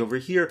change over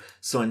here.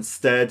 So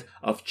instead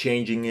of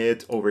changing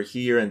it over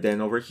here and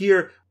then over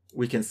here,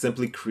 we can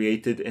simply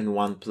create it in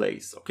one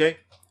place, okay?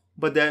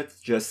 But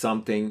that's just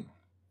something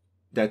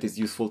that is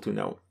useful to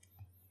know.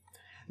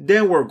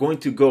 Then we're going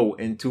to go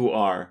into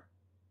our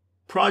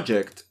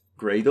project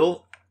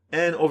Gradle,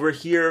 and over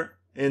here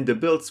in the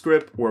build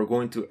script, we're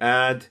going to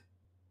add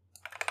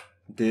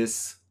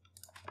this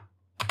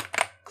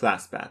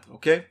class path,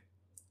 okay?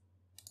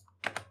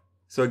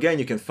 So again,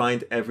 you can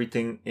find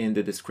everything in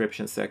the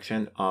description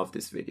section of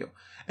this video.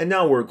 And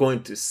now we're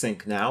going to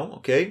sync now,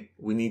 okay?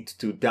 We need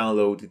to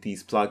download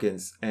these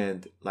plugins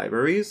and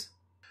libraries.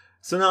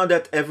 So now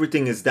that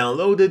everything is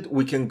downloaded,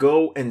 we can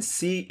go and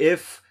see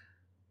if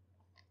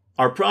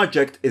our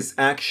project is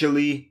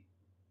actually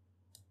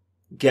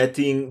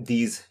getting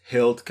these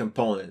Hilt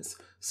components.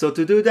 So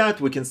to do that,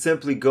 we can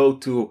simply go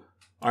to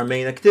our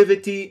main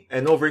activity,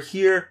 and over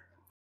here,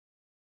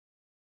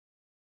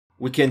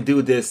 we can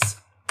do this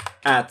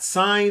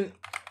 @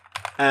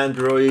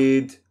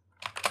 Android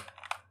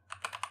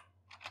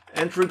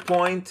entry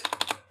point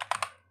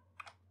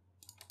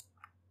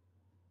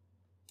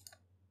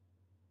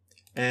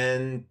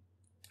and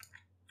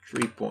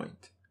entry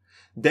point.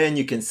 Then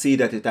you can see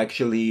that it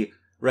actually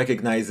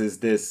recognizes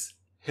this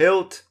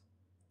Hilt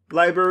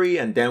library,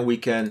 and then we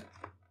can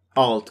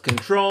Alt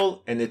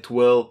Control and it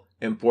will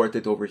import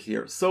it over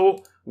here.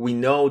 So we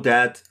know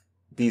that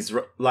these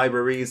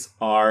libraries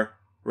are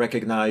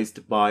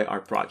recognized by our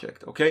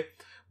project, okay?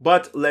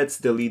 But let's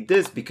delete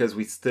this because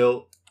we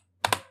still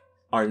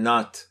are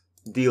not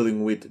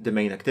dealing with the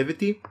main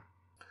activity.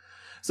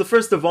 So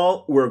first of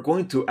all, we're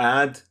going to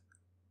add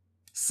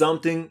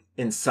something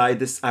inside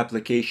this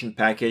application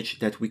package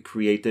that we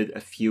created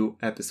a few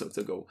episodes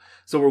ago.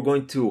 So we're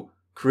going to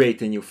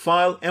create a new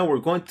file and we're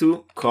going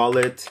to call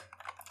it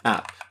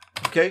app,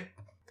 okay?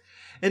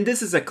 And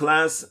this is a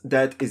class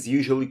that is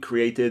usually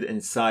created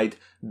inside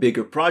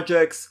bigger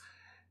projects.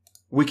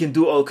 We can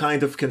do all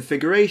kinds of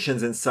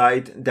configurations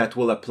inside that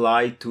will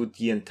apply to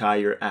the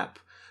entire app.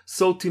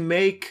 So to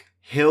make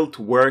Hilt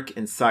work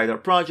inside our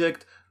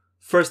project,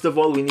 first of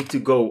all, we need to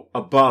go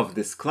above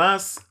this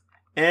class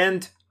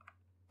and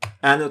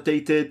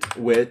annotate it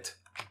with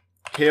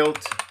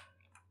Hilt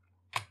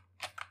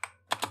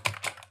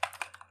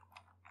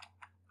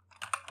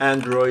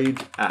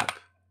Android app.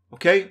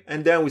 Okay,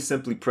 and then we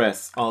simply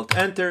press Alt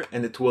Enter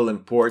and it will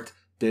import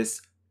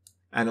this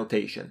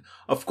annotation.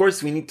 Of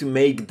course, we need to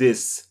make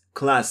this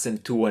class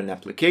into an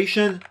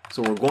application.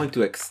 So we're going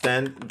to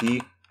extend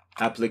the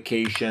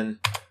application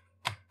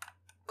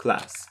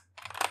class.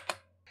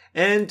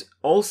 And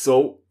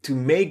also to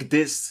make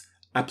this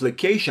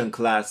application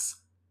class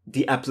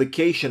the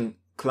application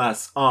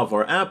class of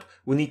our app,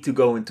 we need to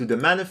go into the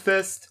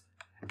manifest.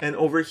 And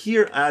over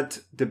here at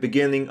the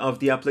beginning of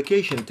the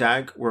application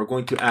tag, we're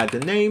going to add the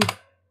name.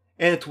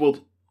 And it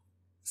will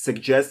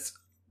suggest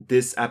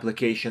this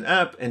application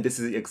app, and this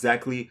is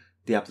exactly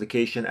the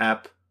application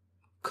app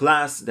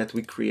class that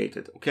we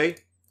created, okay?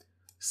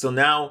 So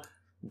now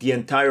the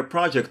entire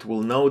project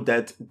will know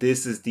that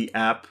this is the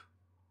app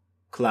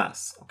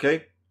class,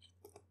 okay?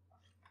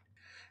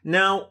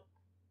 Now,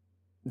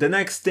 the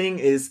next thing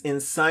is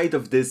inside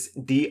of this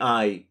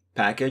DI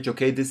package,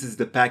 okay? This is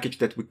the package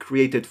that we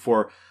created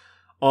for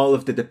all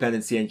of the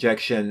dependency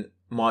injection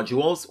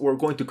modules. We're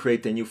going to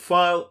create a new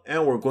file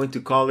and we're going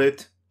to call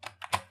it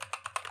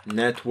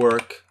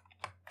network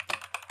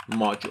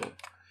module.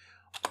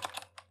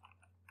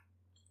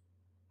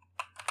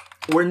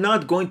 We're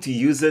not going to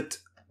use it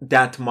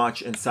that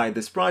much inside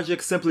this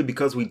project simply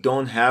because we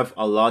don't have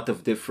a lot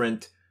of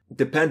different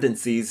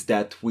dependencies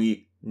that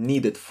we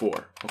need it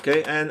for,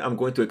 okay? And I'm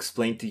going to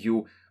explain to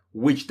you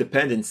which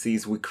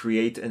dependencies we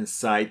create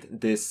inside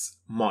this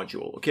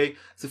module, okay?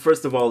 So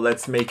first of all,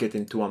 let's make it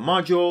into a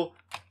module,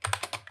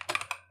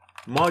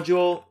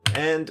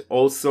 and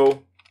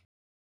also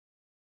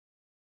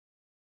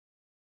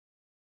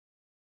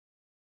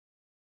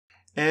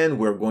and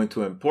we're going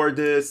to import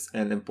this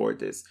and import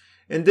this.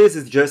 And this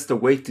is just a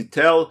way to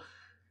tell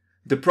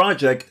the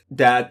project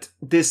that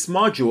this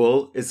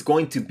module is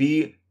going to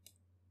be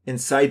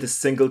inside a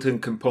singleton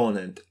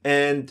component.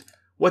 And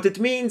what it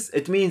means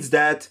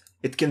that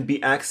it can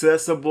be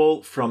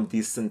accessible from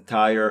this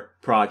entire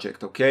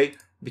project, okay?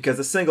 Because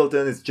a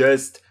singleton is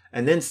just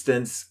an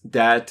instance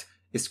that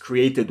is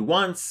created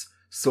once,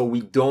 so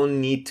we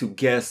don't need to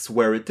guess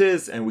where it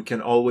is, and we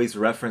can always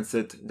reference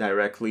it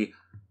directly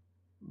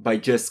by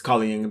just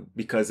calling it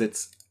because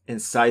it's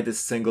inside the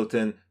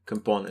singleton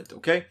component,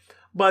 okay?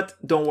 But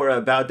don't worry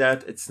about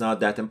that, it's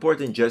not that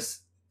important,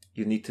 just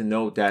you need to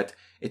know that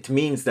it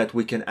means that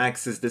we can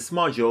access this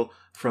module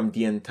from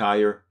the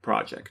entire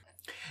project.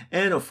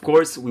 And of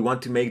course, we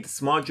want to make this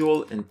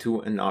module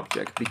into an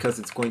object because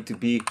it's going to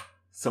be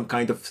some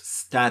kind of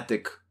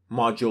static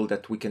module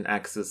that we can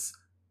access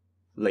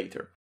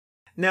later.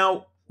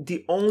 Now,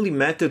 the only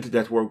method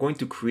that we're going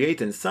to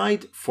create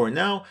inside for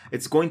now,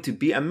 it's going to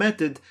be a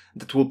method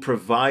that will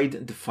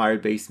provide the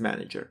Firebase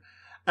manager.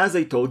 As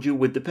I told you,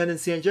 with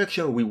dependency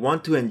injection, we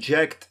want to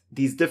inject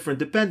these different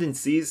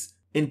dependencies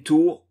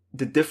into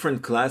the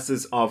different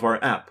classes of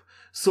our app.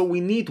 So we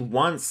need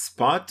one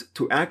spot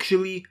to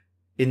actually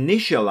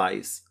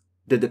initialize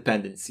the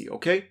dependency,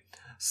 okay?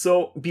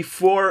 So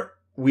before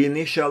we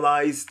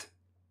initialized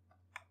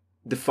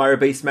the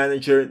Firebase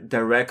manager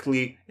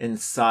directly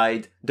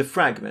inside the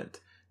fragment.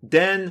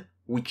 Then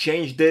we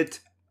changed it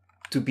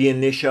to be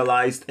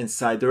initialized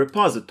inside the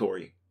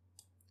repository.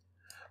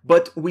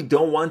 But we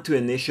don't want to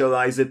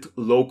initialize it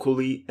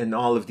locally in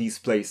all of these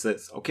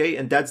places, okay?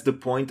 And that's the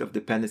point of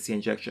dependency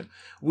injection.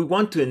 We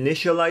want to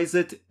initialize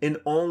it in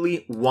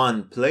only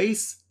one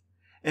place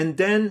and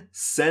then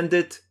send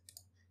it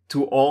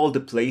to all the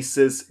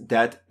places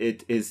that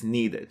it is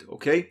needed,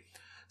 okay?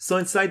 So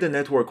inside the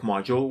network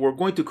module, we're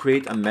going to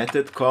create a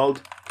method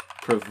called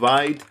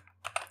provide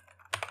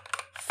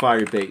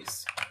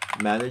Firebase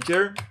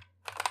manager,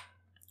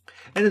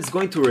 and it's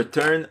going to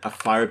return a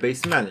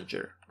Firebase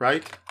manager,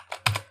 right?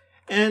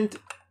 And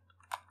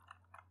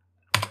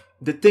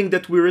the thing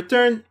that we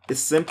return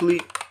is simply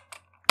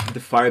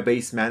the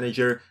Firebase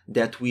manager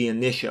that we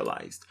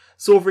initialized.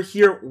 So over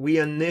here, we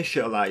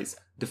initialize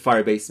the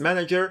Firebase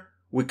manager,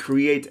 we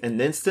create an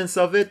instance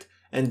of it,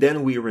 and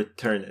then we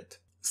return it.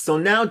 So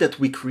now that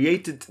we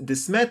created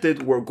this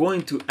method, we're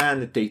going to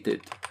annotate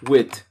it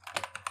with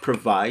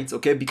provides,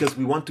 okay? Because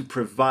we want to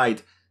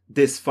provide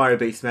this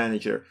Firebase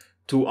manager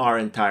to our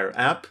entire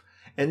app.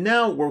 And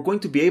now we're going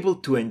to be able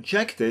to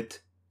inject it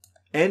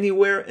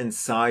anywhere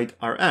inside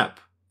our app,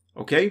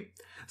 okay?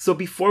 So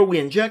before we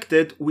inject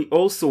it, we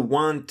also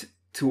want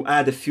to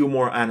add a few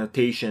more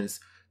annotations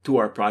to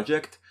our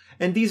project.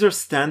 And these are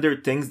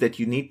standard things that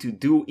you need to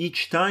do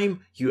each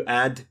time you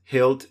add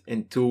Hilt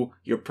into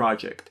your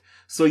project.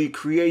 So you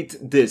create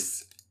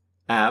this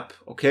app,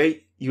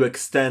 okay? You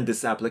extend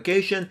this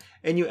application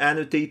and you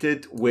annotate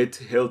it with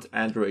Hilt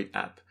Android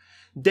app.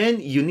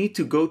 Then you need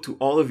to go to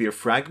all of your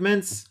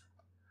fragments.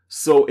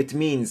 So it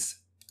means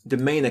the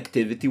main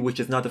activity,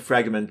 which is not a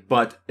fragment,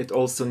 but it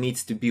also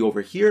needs to be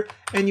over here.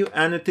 And you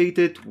annotate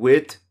it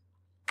with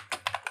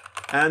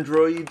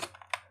Android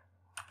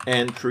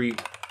entry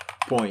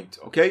point,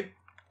 okay?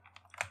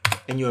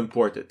 And you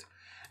import it.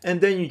 And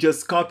then you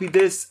just copy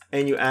this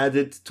and you add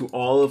it to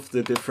all of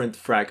the different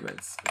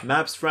fragments.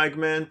 Maps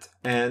fragment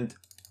and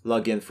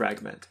login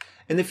fragment.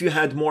 And if you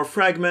had more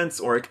fragments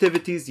or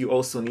activities, you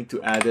also need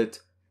to add it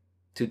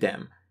to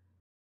them.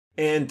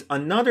 And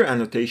another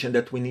annotation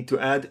that we need to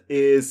add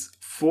is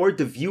for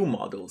the view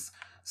models.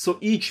 So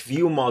each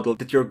view model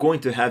that you're going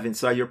to have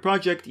inside your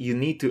project, you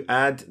need to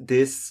add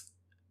this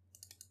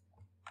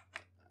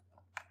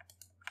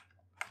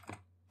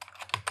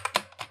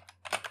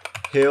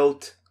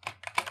Hilt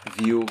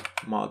view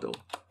model.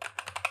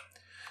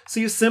 So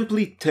you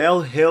simply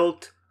tell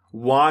Hilt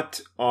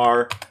what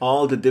are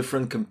all the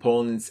different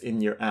components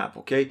in your app,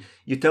 okay?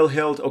 You tell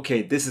Hilt,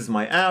 okay, this is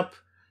my app,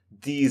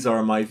 these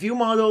are my view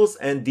models,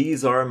 and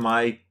these are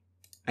my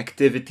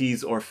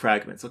activities or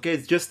fragments, okay?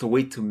 It's just a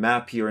way to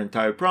map your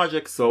entire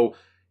project so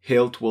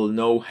Hilt will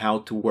know how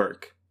to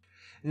work.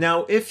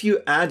 Now, if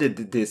you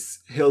added this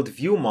Hilt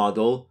view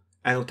model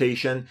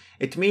annotation,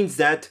 it means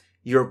that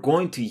you're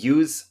going to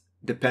use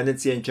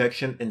dependency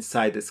injection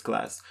inside this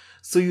class.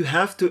 So you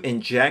have to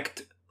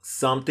inject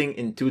something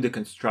into the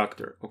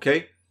constructor,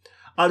 okay?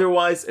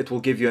 Otherwise, it will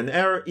give you an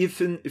error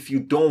even if you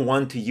don't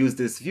want to use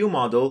this view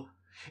model.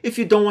 If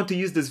you don't want to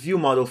use this view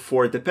model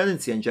for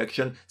dependency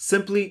injection,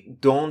 simply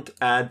don't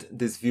add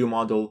this view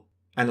model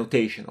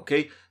annotation,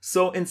 okay?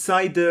 So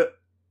inside the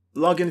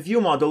login view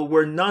model,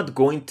 we're not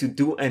going to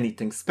do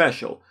anything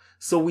special.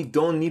 So we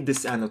don't need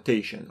this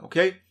annotation,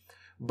 okay?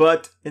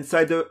 But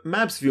inside the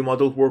maps view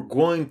model, we're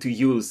going to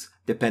use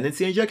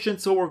dependency injection.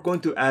 So we're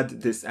going to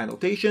add this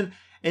annotation,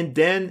 and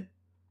then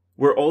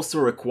we're also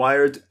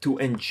required to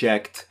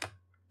inject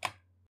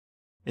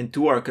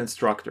into our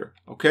constructor,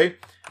 okay?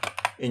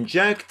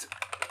 Inject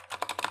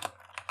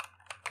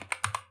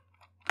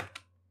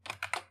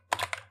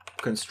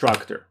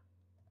constructor,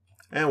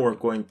 and we're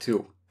going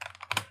to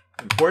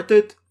import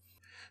it.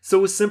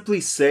 So we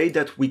simply say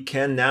that we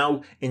can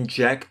now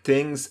inject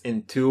things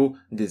into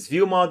this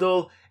view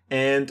model,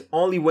 and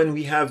only when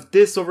we have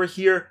this over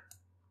here,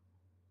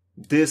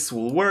 this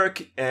will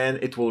work and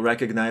it will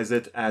recognize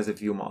it as a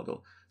view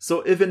model.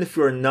 So even if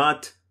we're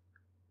not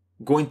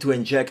going to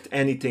inject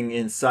anything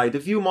inside the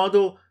view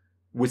model,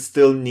 we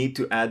still need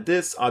to add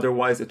this,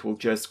 otherwise it will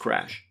just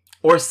crash.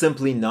 Or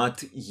simply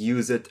not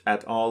use it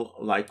at all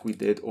like we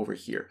did over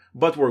here.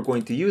 But we're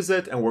going to use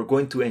it, and we're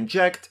going to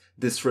inject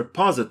this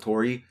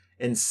repository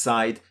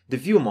inside the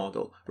view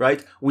model,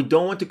 right? We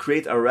don't want to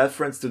create a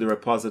reference to the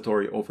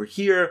repository over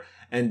here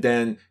and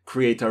then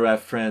create a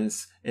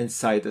reference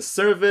inside the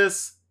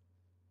service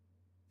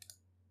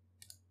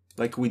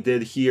like we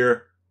did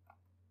here,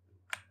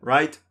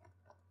 right?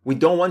 We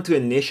don't want to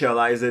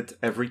initialize it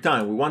every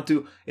time. We want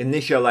to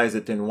initialize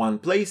it in one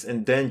place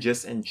and then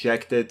just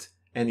inject it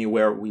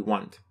anywhere we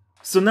want.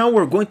 So now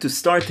we're going to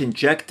start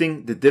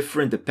injecting the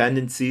different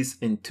dependencies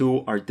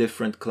into our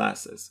different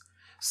classes.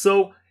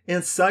 So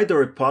inside the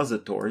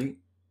repository,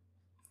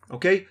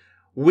 okay,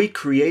 we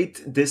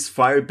create this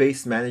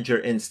Firebase Manager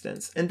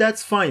instance, and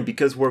that's fine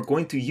because we're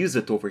going to use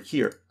it over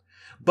here.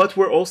 But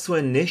we're also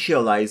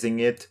initializing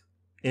it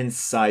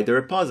inside the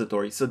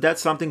repository. So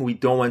that's something we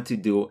don't want to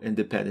do in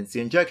dependency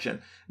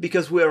injection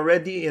because we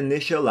already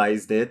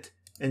initialized it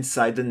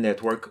inside the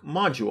network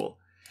module.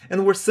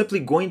 And we're simply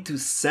going to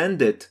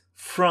send it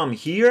from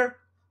here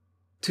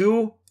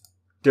to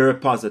the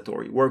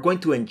repository. We're going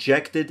to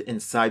inject it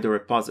inside the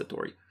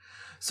repository.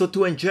 So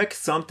to inject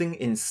something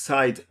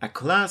inside a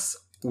class,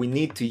 we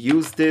need to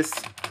use this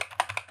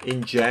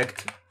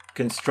inject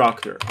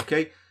constructor,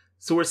 okay?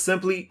 So we're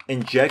simply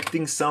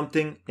injecting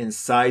something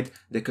inside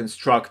the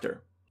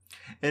constructor.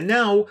 And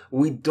now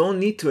we don't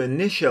need to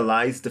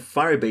initialize the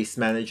Firebase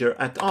Manager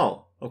at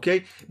all,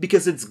 okay?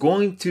 Because it's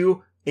going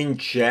to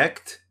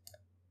inject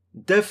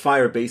the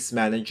Firebase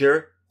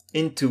Manager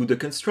into the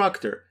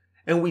constructor.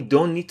 And we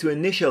don't need to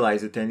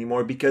initialize it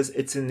anymore because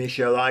it's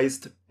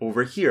initialized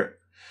over here.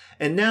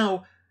 And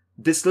now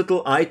this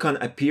little icon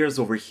appears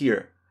over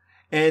here.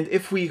 And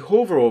if we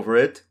hover over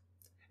it,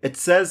 it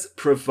says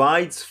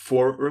provides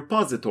for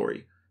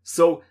repository.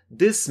 So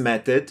this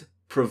method,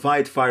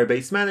 provide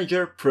Firebase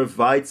Manager,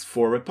 provides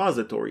for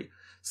repository.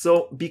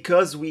 So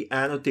because we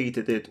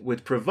annotated it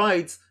with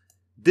provides,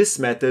 this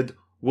method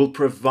will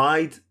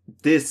provide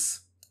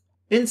this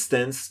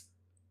instance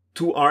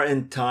to our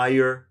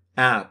entire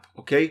app,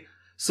 okay?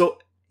 So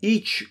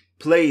each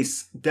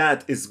place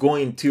that is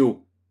going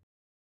to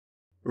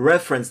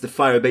reference the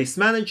Firebase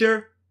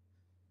Manager,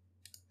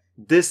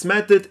 this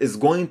method is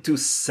going to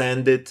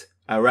send it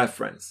a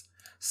reference.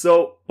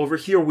 So over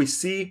here we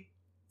see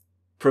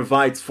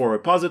provides for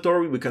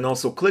repository. We can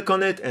also click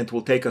on it and it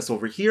will take us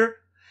over here.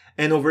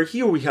 And over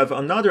here we have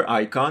another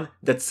icon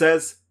that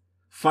says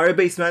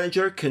Firebase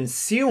Manager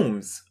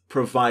consumes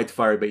provide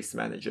Firebase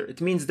Manager.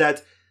 It means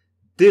that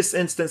this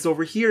instance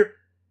over here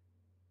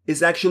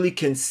is actually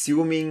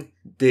consuming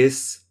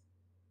this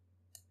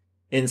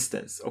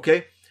instance,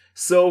 okay?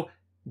 So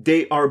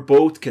they are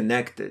both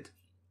connected.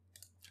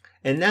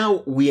 And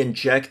now we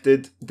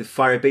injected the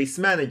Firebase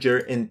Manager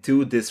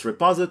into this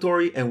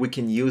repository and we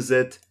can use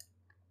it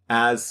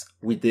as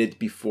we did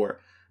before.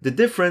 The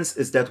difference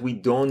is that we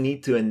don't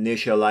need to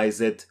initialize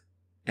it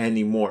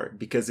anymore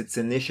because it's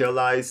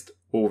initialized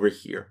over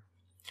here.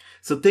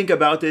 So think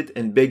about it,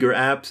 in bigger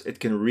apps, it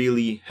can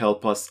really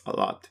help us a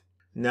lot.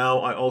 Now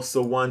I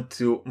also want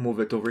to move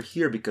it over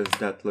here because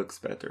that looks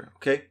better,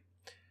 okay?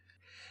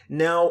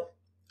 Now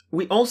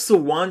we also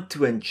want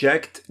to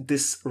inject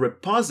this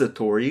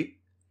repository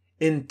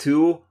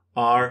into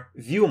our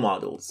view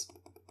models.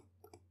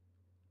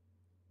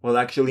 Well,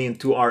 actually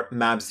into our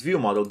maps view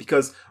model,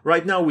 because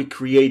right now we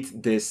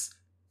create this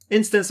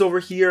instance over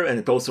here and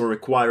it also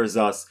requires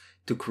us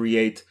to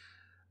create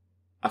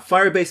a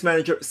Firebase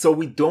Manager. So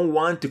we don't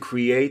want to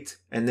create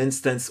an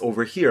instance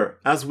over here.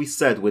 As we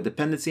said, with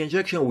dependency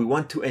injection, we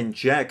want to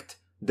inject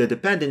the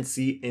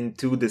dependency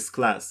into this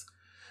class.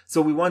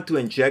 So we want to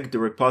inject the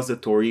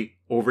repository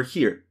over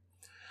here.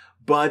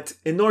 But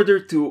in order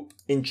to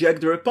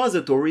inject the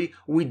repository,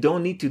 we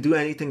don't need to do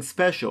anything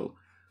special.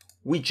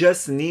 We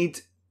just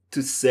need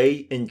to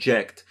say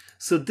inject.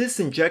 So this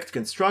inject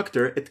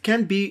constructor, it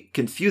can be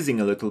confusing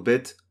a little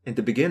bit in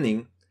the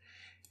beginning.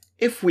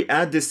 If we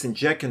add this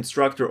inject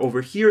constructor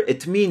over here,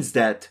 it means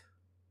that,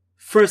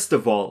 first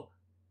of all,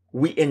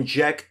 we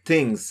inject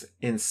things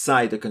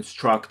inside the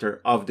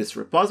constructor of this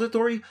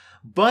repository,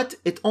 but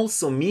it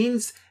also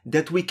means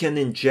that we can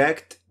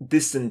inject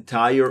this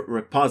entire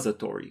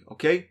repository,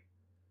 okay?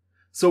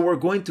 So we're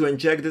going to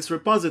inject this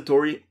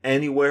repository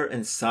anywhere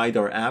inside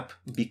our app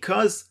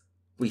because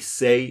we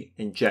say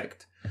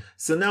inject.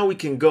 So now we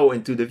can go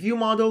into the view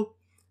model,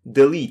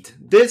 delete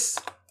this,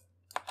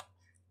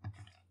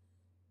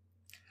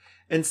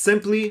 and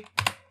simply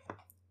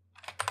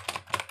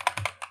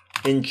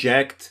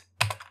inject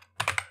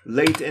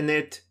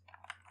lateinit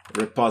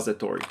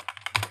repository.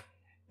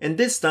 And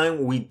this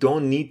time we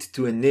don't need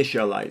to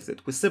initialize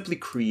it. We simply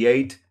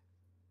create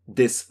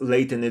this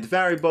lateinit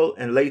variable,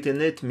 and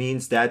lateinit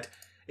means that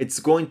it's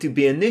going to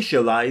be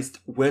initialized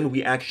when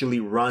we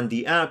actually run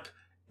the app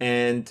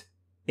and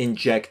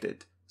inject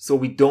it. So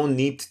we don't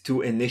need to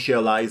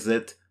initialize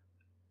it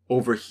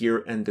over here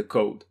in the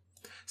code.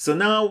 So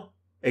now,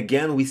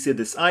 again, we see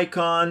this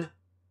icon,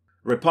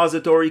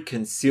 repository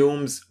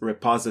consumes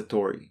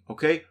repository,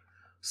 okay?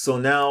 So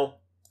now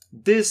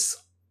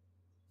this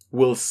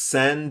will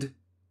send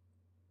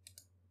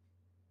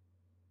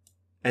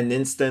an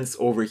instance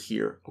over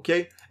here,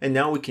 okay? And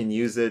now we can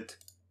use it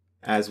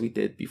as we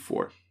did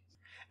before.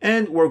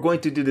 And we're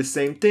going to do the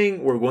same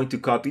thing. We're going to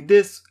copy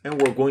this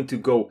and we're going to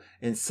go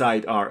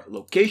inside our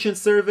location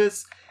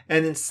service.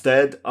 And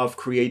instead of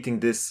creating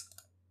this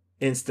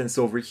instance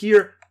over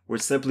here, we're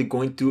simply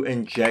going to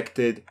inject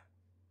it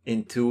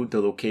into the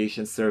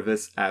location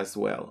service as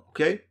well,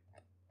 okay?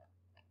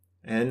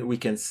 And we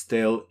can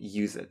still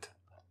use it.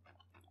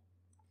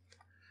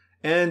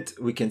 And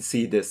we can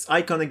see this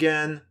icon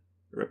again,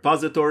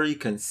 repository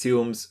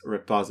consumes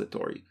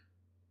repository,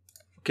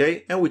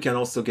 okay? And we can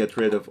also get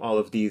rid of all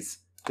of these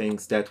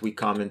things that we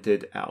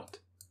commented out.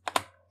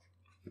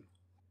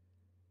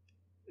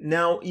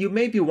 Now, you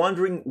may be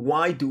wondering,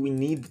 why do we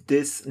need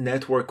this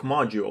network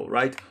module,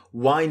 right?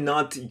 Why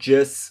not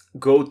just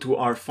go to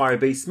our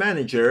Firebase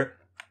manager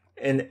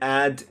and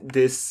add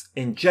this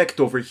inject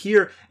over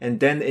here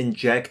and then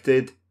inject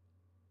it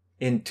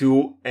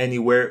into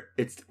anywhere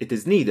it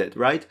is needed,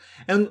 right?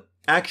 And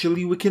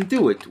actually we can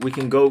do it. We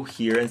can go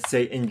here and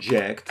say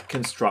inject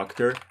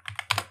constructor,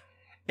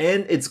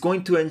 and it's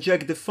going to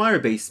inject the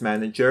Firebase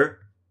manager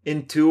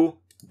into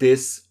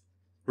this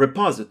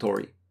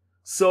repository.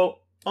 So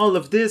all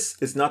of this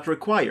is not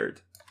required.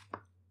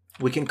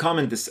 We can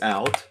comment this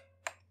out.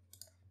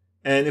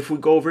 And if we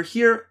go over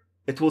here,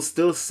 it will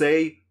still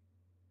say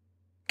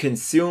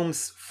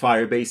consumes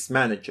Firebase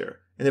manager.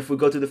 And if we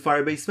go to the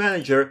Firebase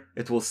manager,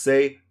 it will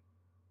say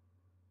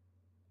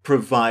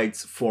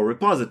provides for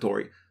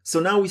repository. So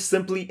now we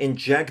simply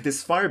inject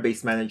this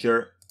Firebase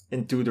manager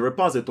into the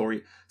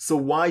repository. So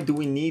why do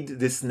we need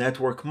this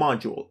network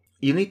module?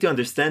 You need to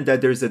understand that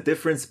there's a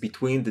difference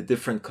between the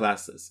different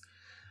classes.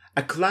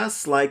 A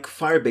class like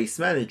Firebase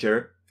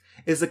Manager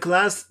is a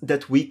class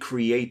that we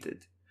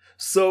created.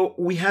 So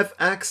we have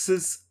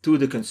access to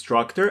the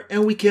constructor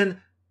and we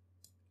can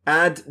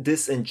add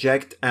this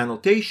inject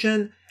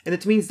annotation, and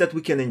it means that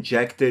we can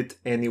inject it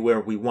anywhere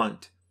we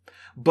want.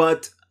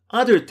 But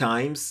other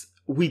times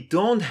we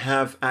don't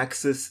have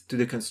access to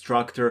the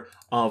constructor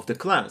of the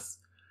class,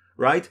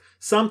 right?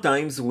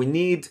 Sometimes we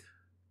need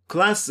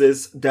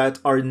classes that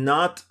are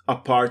not a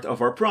part of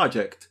our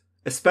project,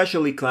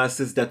 especially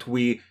classes that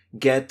we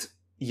get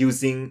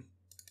using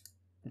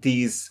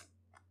these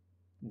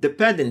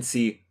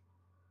dependency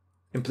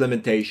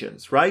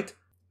implementations, right?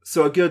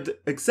 So a good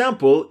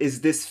example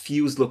is this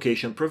fuse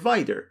location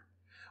provider.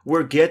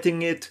 We're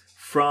getting it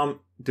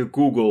from the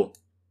Google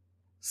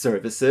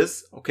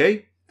services,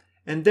 okay?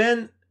 And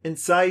then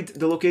inside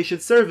the location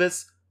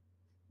service,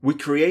 we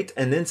create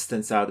an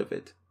instance out of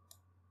it.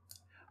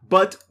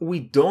 But we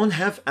don't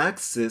have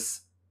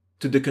access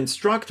to the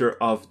constructor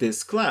of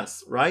this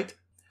class, right?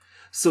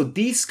 So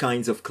these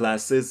kinds of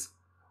classes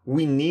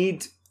we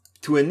need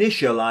to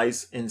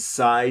initialize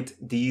inside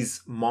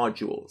these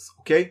modules,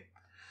 okay?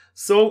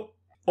 So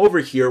over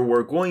here,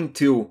 we're going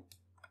to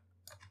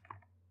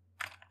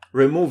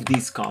remove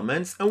these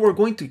comments and we're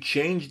going to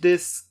change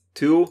this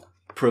to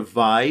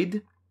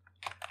provide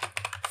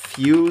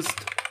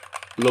fused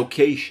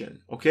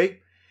location,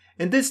 okay?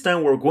 And this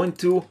time we're going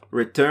to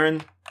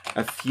return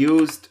a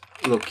fused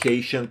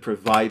location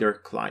provider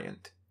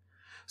client.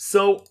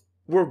 So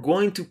we're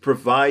going to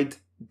provide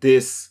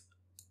this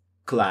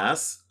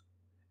class,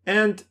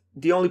 and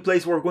the only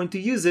place we're going to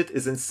use it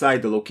is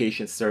inside the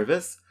location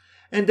service.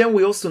 And then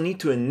we also need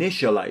to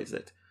initialize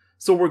it.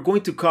 So we're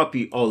going to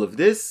copy all of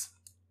this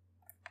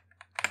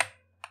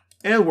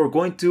and we're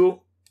going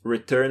to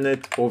return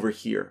it over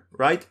here,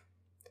 right?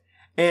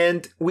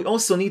 And we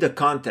also need a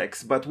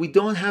context, but we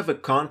don't have a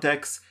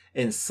context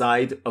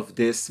inside of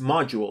this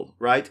module,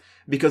 right?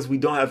 Because we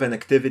don't have an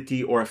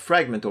activity or a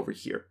fragment over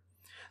here.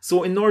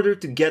 So in order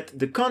to get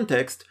the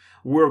context,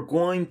 we're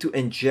going to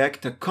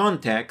inject a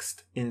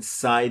context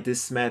inside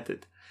this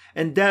method.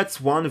 And that's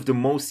one of the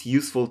most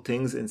useful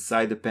things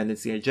inside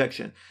dependency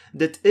injection,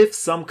 that if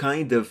some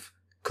kind of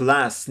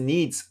class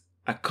needs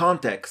a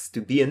context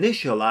to be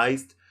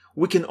initialized,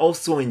 we can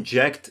also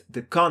inject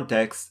the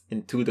context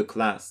into the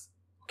class,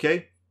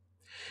 okay?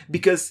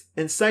 Because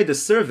inside the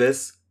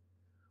service,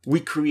 we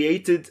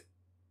created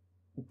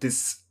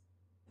this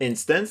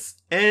instance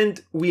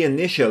and we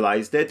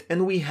initialized it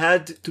and we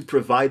had to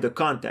provide the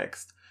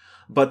context.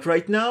 But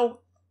right now,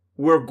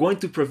 we're going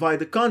to provide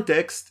the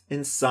context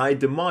inside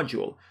the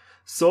module.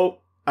 So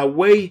a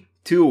way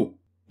to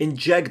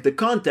inject the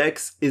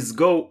context is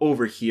go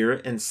over here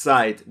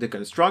inside the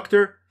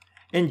constructor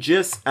and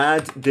just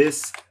add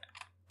this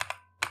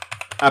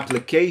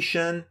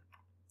application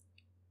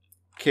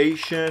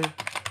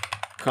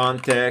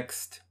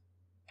context,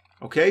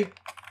 okay?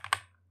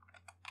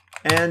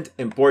 And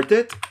import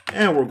it,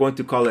 and we're going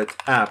to call it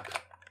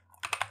app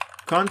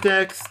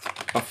context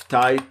of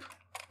type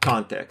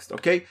context,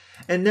 okay?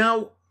 And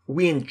now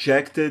we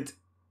injected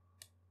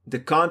the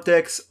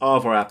context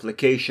of our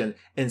application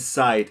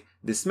inside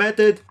this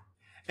method,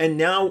 and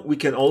now we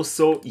can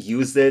also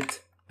use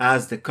it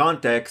as the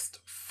context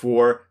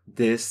for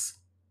this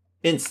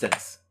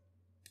instance,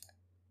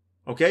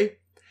 okay?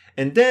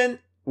 And then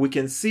we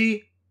can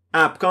see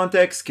app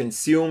context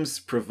consumes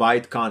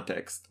provide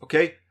context,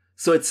 okay?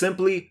 So it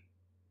simply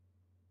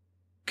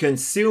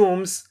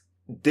consumes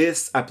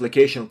this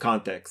application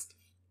context.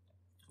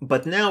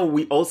 But now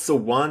we also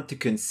want to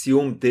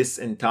consume this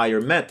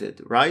entire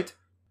method, right?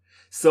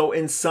 So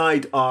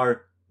inside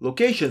our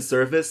location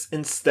service,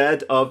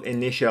 instead of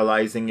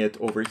initializing it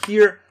over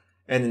here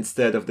and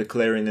instead of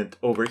declaring it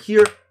over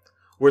here,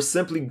 we're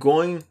simply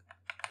going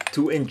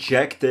to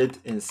inject it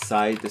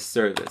inside the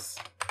service.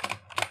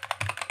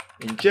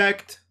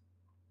 Inject,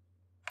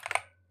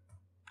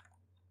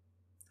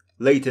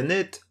 late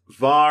init,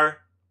 var,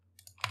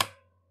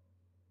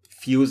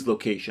 fuse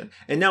location.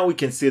 And now we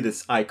can see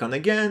this icon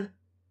again.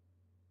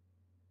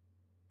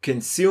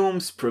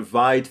 Consumes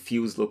provide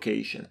fuse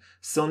location.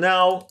 So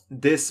now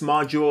this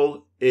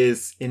module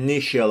is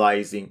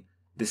initializing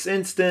this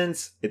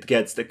instance, it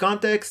gets the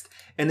context,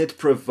 and it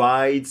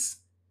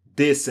provides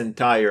this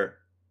entire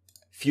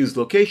fuse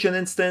location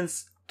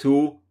instance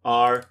to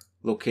our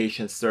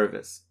location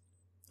service.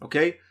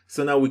 Okay,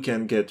 so now we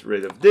can get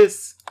rid of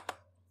this,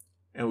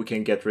 and we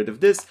can get rid of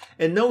this,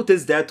 and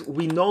notice that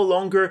we no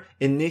longer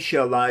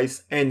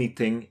initialize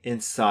anything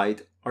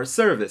inside our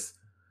service.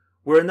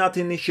 We're not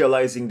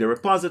initializing the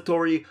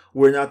repository,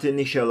 we're not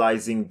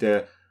initializing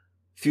the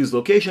fuse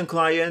location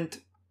client,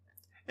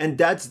 and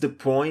that's the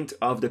point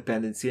of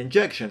dependency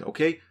injection,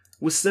 okay?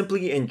 We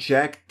simply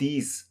inject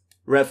these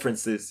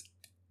references,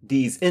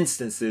 these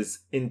instances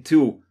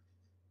into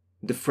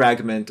the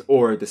fragment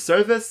or the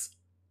service,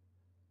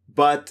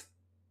 but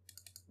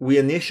we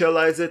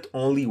initialize it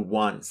only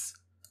once.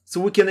 So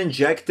we can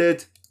inject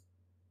it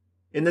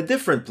in a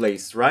different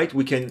place, right?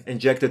 We can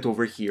inject it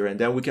over here, and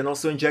then we can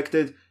also inject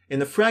it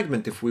in a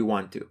fragment if we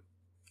want to,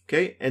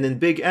 okay? And in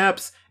big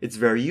apps, it's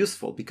very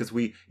useful because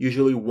we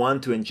usually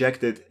want to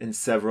inject it in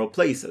several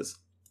places.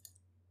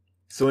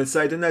 So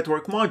inside the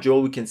network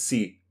module, we can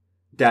see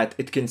that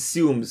it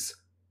consumes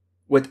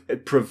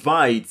it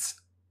provides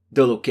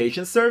the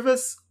location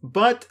service,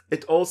 but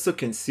it also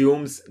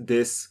consumes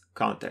this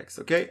context,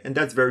 okay? And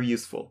that's very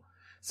useful.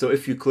 So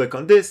if you click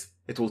on this,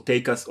 it will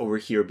take us over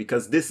here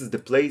because this is the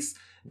place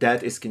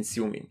that is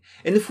consuming.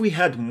 And if we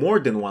had more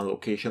than one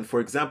location, for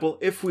example,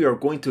 if we are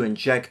going to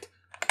inject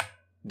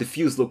the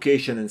fuse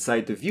location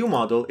inside the view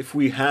model, if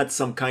we had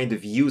some kind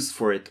of use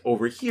for it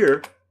over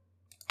here,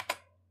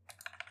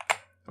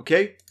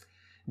 okay,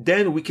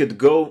 then we could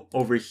go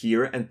over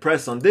here and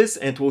press on this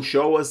and it will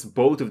show us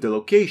both of the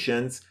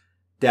locations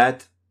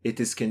that it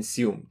is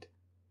consumed.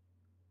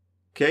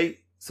 Okay,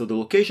 so the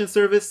location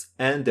service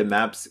and the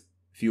maps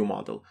view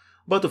model.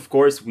 But of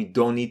course, we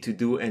don't need to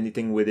do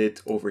anything with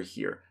it over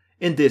here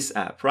in this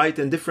app, right?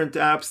 In different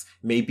apps,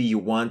 maybe you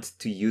want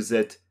to use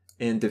it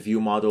in the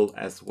view model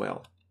as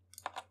well.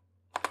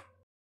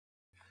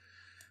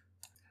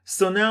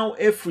 So now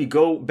if we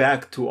go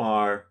back to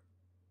our,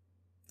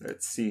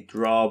 let's see,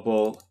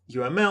 drawable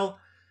UML,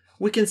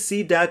 we can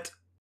see that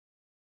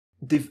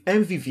the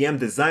MVVM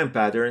design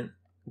pattern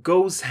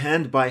goes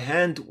hand by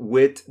hand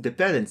with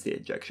dependency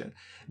injection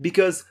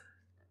because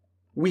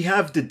we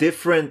have the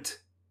different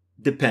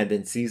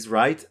dependencies,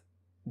 right?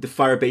 The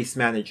Firebase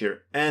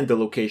manager and the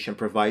location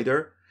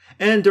provider,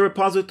 and the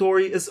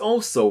repository is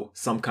also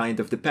some kind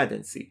of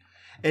dependency.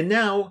 And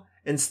now,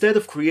 instead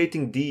of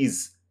creating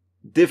these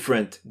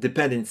different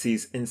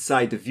dependencies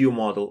inside the view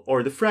model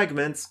or the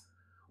fragments,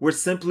 we're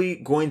simply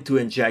going to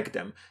inject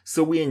them.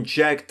 So we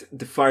inject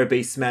the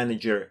Firebase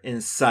manager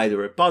inside the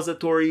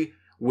repository,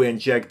 we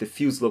inject the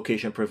fuse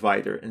location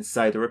provider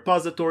inside the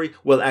repository,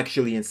 well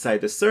actually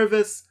inside the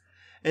service,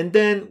 and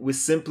then we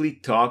simply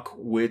talk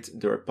with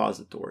the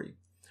repository.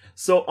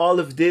 So all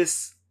of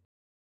this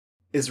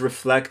is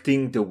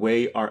reflecting the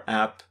way our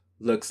app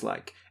looks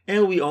like.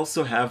 And we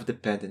also have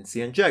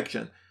dependency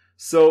injection.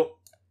 So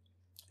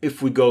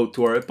if we go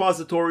to our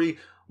repository,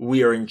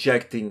 we are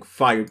injecting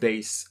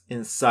Firebase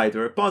inside the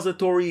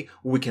repository,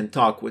 we can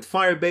talk with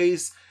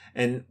Firebase,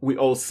 and we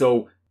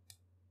also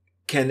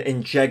can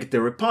inject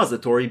the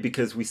repository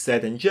because we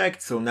said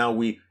inject, so now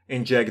we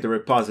inject the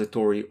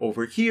repository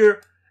over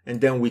here,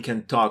 and then we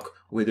can talk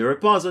with the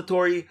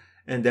repository,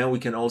 and then we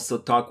can also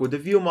talk with the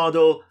view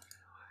model.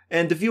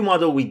 And the view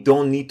model, we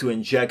don't need to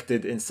inject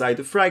it inside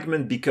the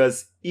fragment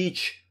because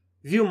each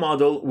view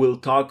model will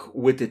talk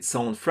with its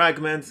own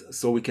fragment,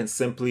 so we can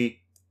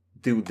simply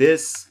do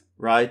this,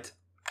 right?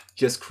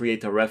 Just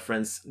create a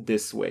reference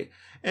this way.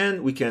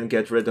 And we can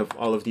get rid of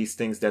all of these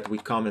things that we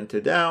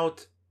commented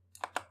out.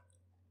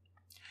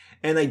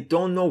 And I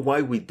don't know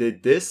why we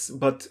did this,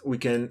 but we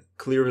can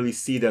clearly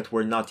see that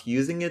we're not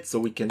using it, so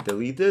we can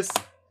delete this.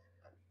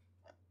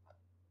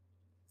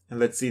 And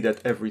let's see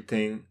that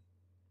everything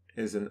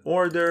is in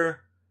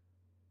order.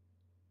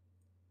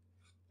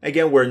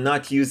 Again, we're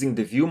not using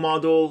the view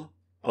model,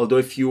 although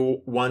if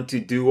you want to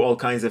do all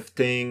kinds of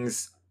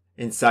things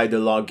inside the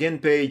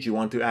login page, you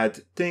want to add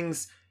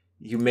things,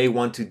 you may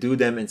want to do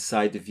them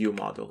inside the view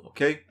model,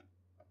 okay?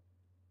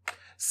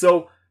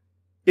 So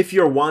if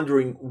you're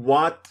wondering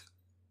what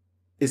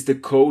is the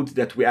code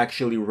that we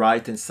actually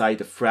write inside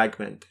the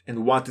fragment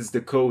and what is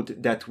the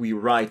code that we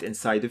write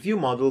inside the view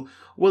model,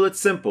 well, it's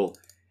simple.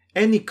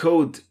 Any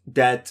code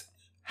that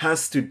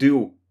has to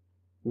do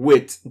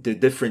with the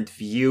different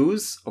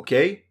views,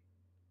 okay?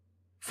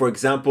 For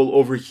example,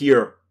 over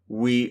here,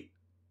 we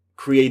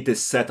create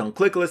this set on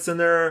click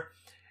listener,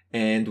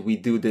 and we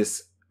do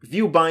this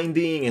view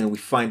binding, and we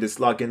find this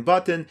login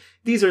button.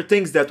 These are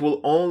things that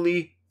will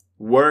only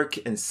work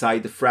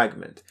inside the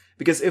fragment.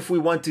 Because if we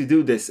want to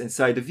do this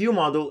inside the view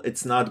model,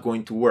 it's not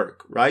going to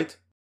work, right?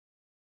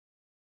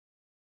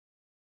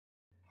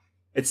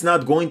 It's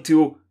not going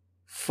to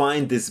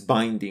find this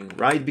binding,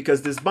 right?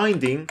 Because this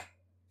binding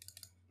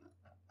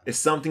is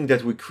something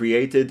that we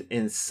created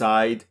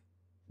inside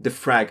the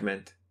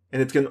fragment,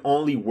 and it can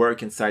only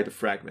work inside the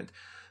fragment.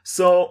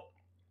 So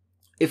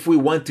if we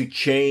want to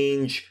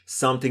change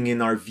something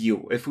in our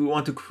view, if we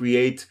want to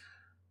create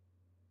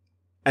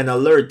an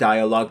alert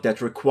dialog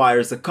that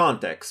requires a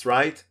context,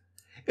 right?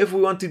 If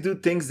we want to do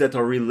things that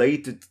are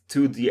related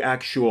to the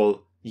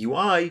actual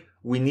UI,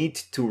 we need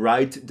to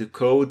write the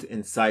code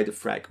inside the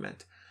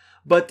fragment.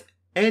 But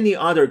any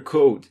other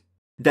code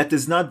that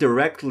is not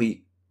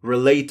directly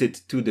related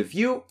to the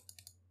view,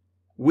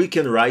 we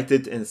can write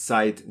it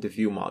inside the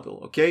view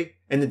model, okay?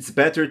 And it's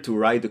better to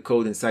write the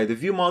code inside the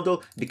view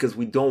model because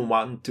we don't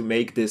want to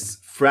make this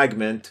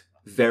fragment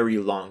very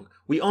long.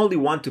 We only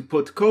want to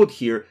put code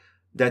here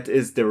that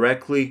is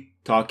directly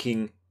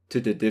talking to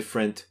the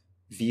different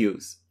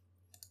views.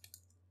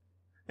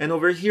 And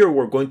over here,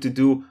 we're going to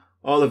do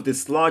all of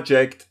this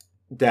logic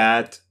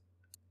that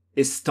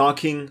is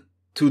talking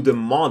to the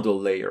model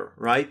layer,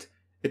 right?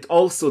 It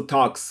also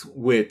talks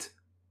with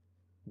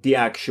the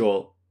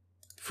actual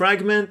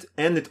fragment,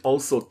 and it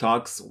also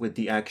talks with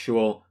the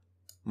actual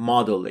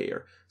model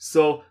layer.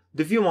 So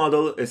the view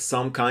model is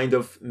some kind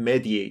of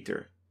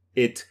mediator.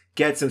 It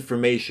gets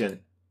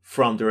information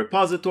from the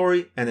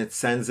repository and it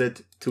sends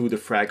it to the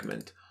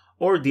fragment.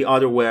 Or the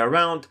other way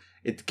around,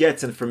 it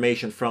gets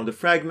information from the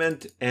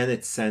fragment and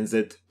it sends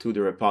it to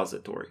the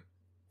repository.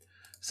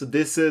 So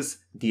this is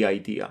the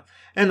idea.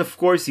 And of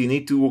course, you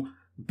need to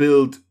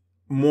build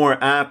more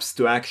apps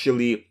to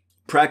actually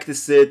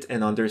practice it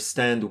and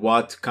understand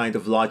what kind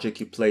of logic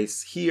you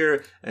place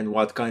here and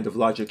what kind of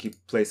logic you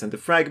place in the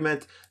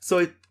fragment.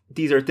 So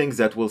these are things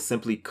that will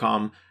simply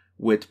come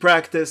with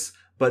practice,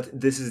 but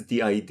this is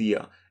the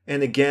idea.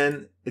 And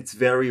again, it's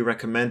very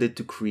recommended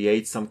to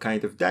create some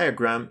kind of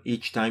diagram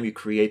each time you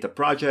create a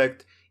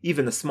project,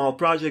 even a small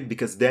project,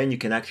 because then you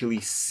can actually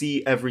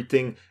see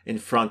everything in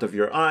front of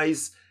your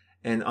eyes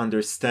and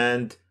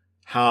understand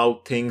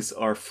how things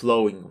are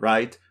flowing,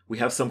 right? We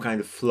have some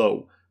kind of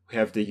flow. We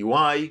have the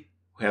UI,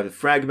 we have the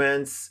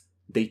fragments,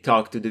 they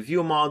talk to the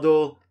view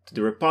model, to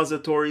the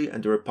repository,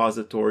 and the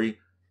repository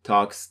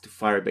talks to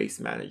Firebase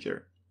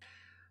Manager.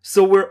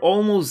 So we're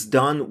almost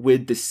done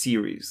with the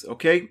series,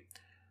 okay?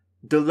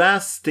 The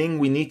last thing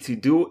we need to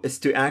do is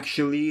to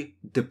actually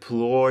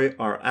deploy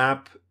our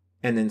app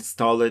and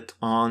install it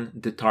on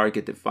the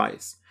target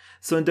device.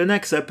 So in the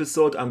next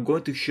episode, I'm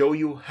going to show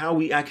you how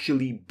we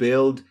actually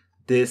build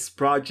this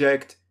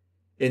project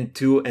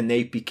into an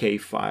APK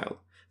file.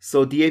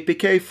 So the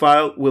APK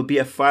file will be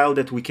a file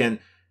that we can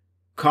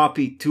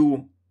copy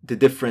to the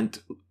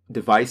different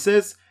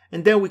devices,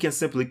 and then we can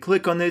simply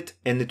click on it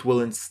and it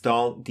will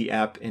install the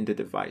app in the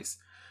device.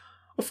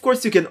 Of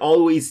course, you can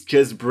always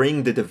just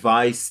bring the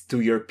device to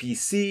your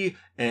PC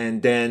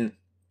and then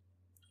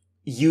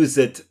use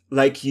it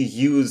like you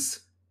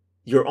use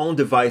your own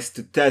device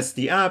to test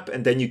the app,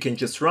 and then you can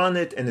just run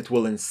it and it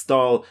will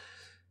install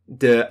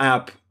the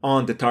app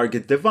on the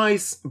target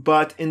device.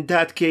 But in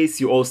that case,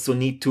 you also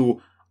need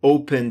to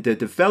open the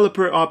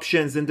developer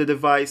options in the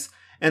device,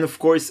 And of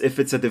course, if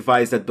it's a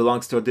device that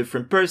belongs to a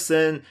different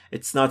person,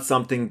 it's not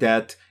something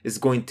that is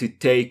going to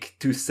take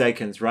 2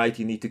 seconds, right?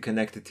 You need to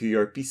connect it to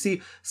your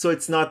PC. So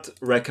it's not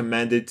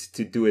recommended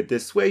to do it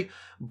this way,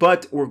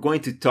 but we're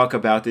going to talk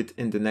about it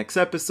in the next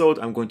episode.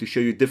 I'm going to show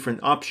you different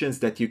options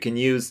that you can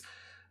use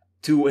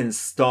to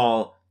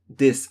install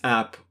this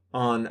app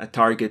on a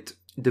target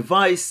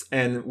device.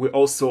 And we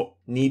also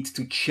need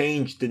to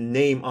change the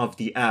name of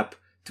the app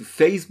to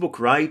Facebook,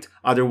 right?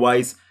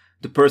 Otherwise,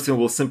 the person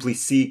will simply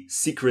see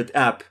secret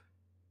app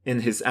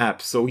in his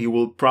app, so he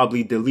will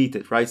probably delete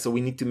it, right? So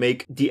we need to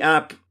make the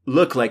app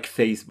look like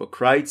Facebook,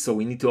 right? So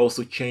we need to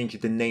also change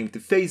the name to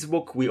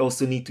Facebook. We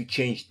also need to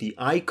change the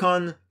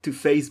icon to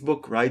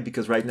Facebook, right?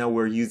 Because right now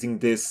we're using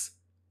this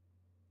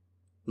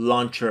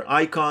launcher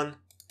icon.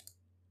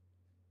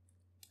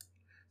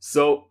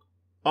 So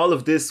all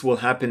of this will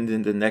happen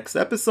in the next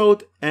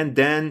episode, and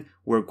then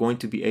we're going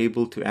to be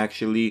able to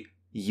actually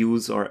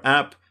use our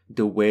app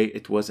the way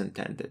it was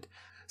intended.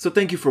 So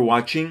thank you for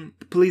watching.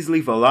 Please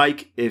leave a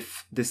like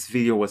if this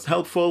video was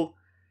helpful,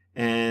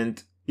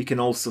 and you can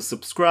also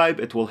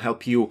subscribe. It will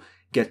help you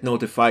get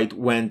notified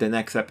when the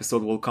next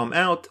episode will come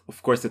out.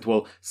 Of course, it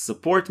will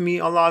support me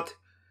a lot.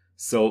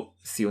 So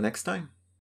see you next time.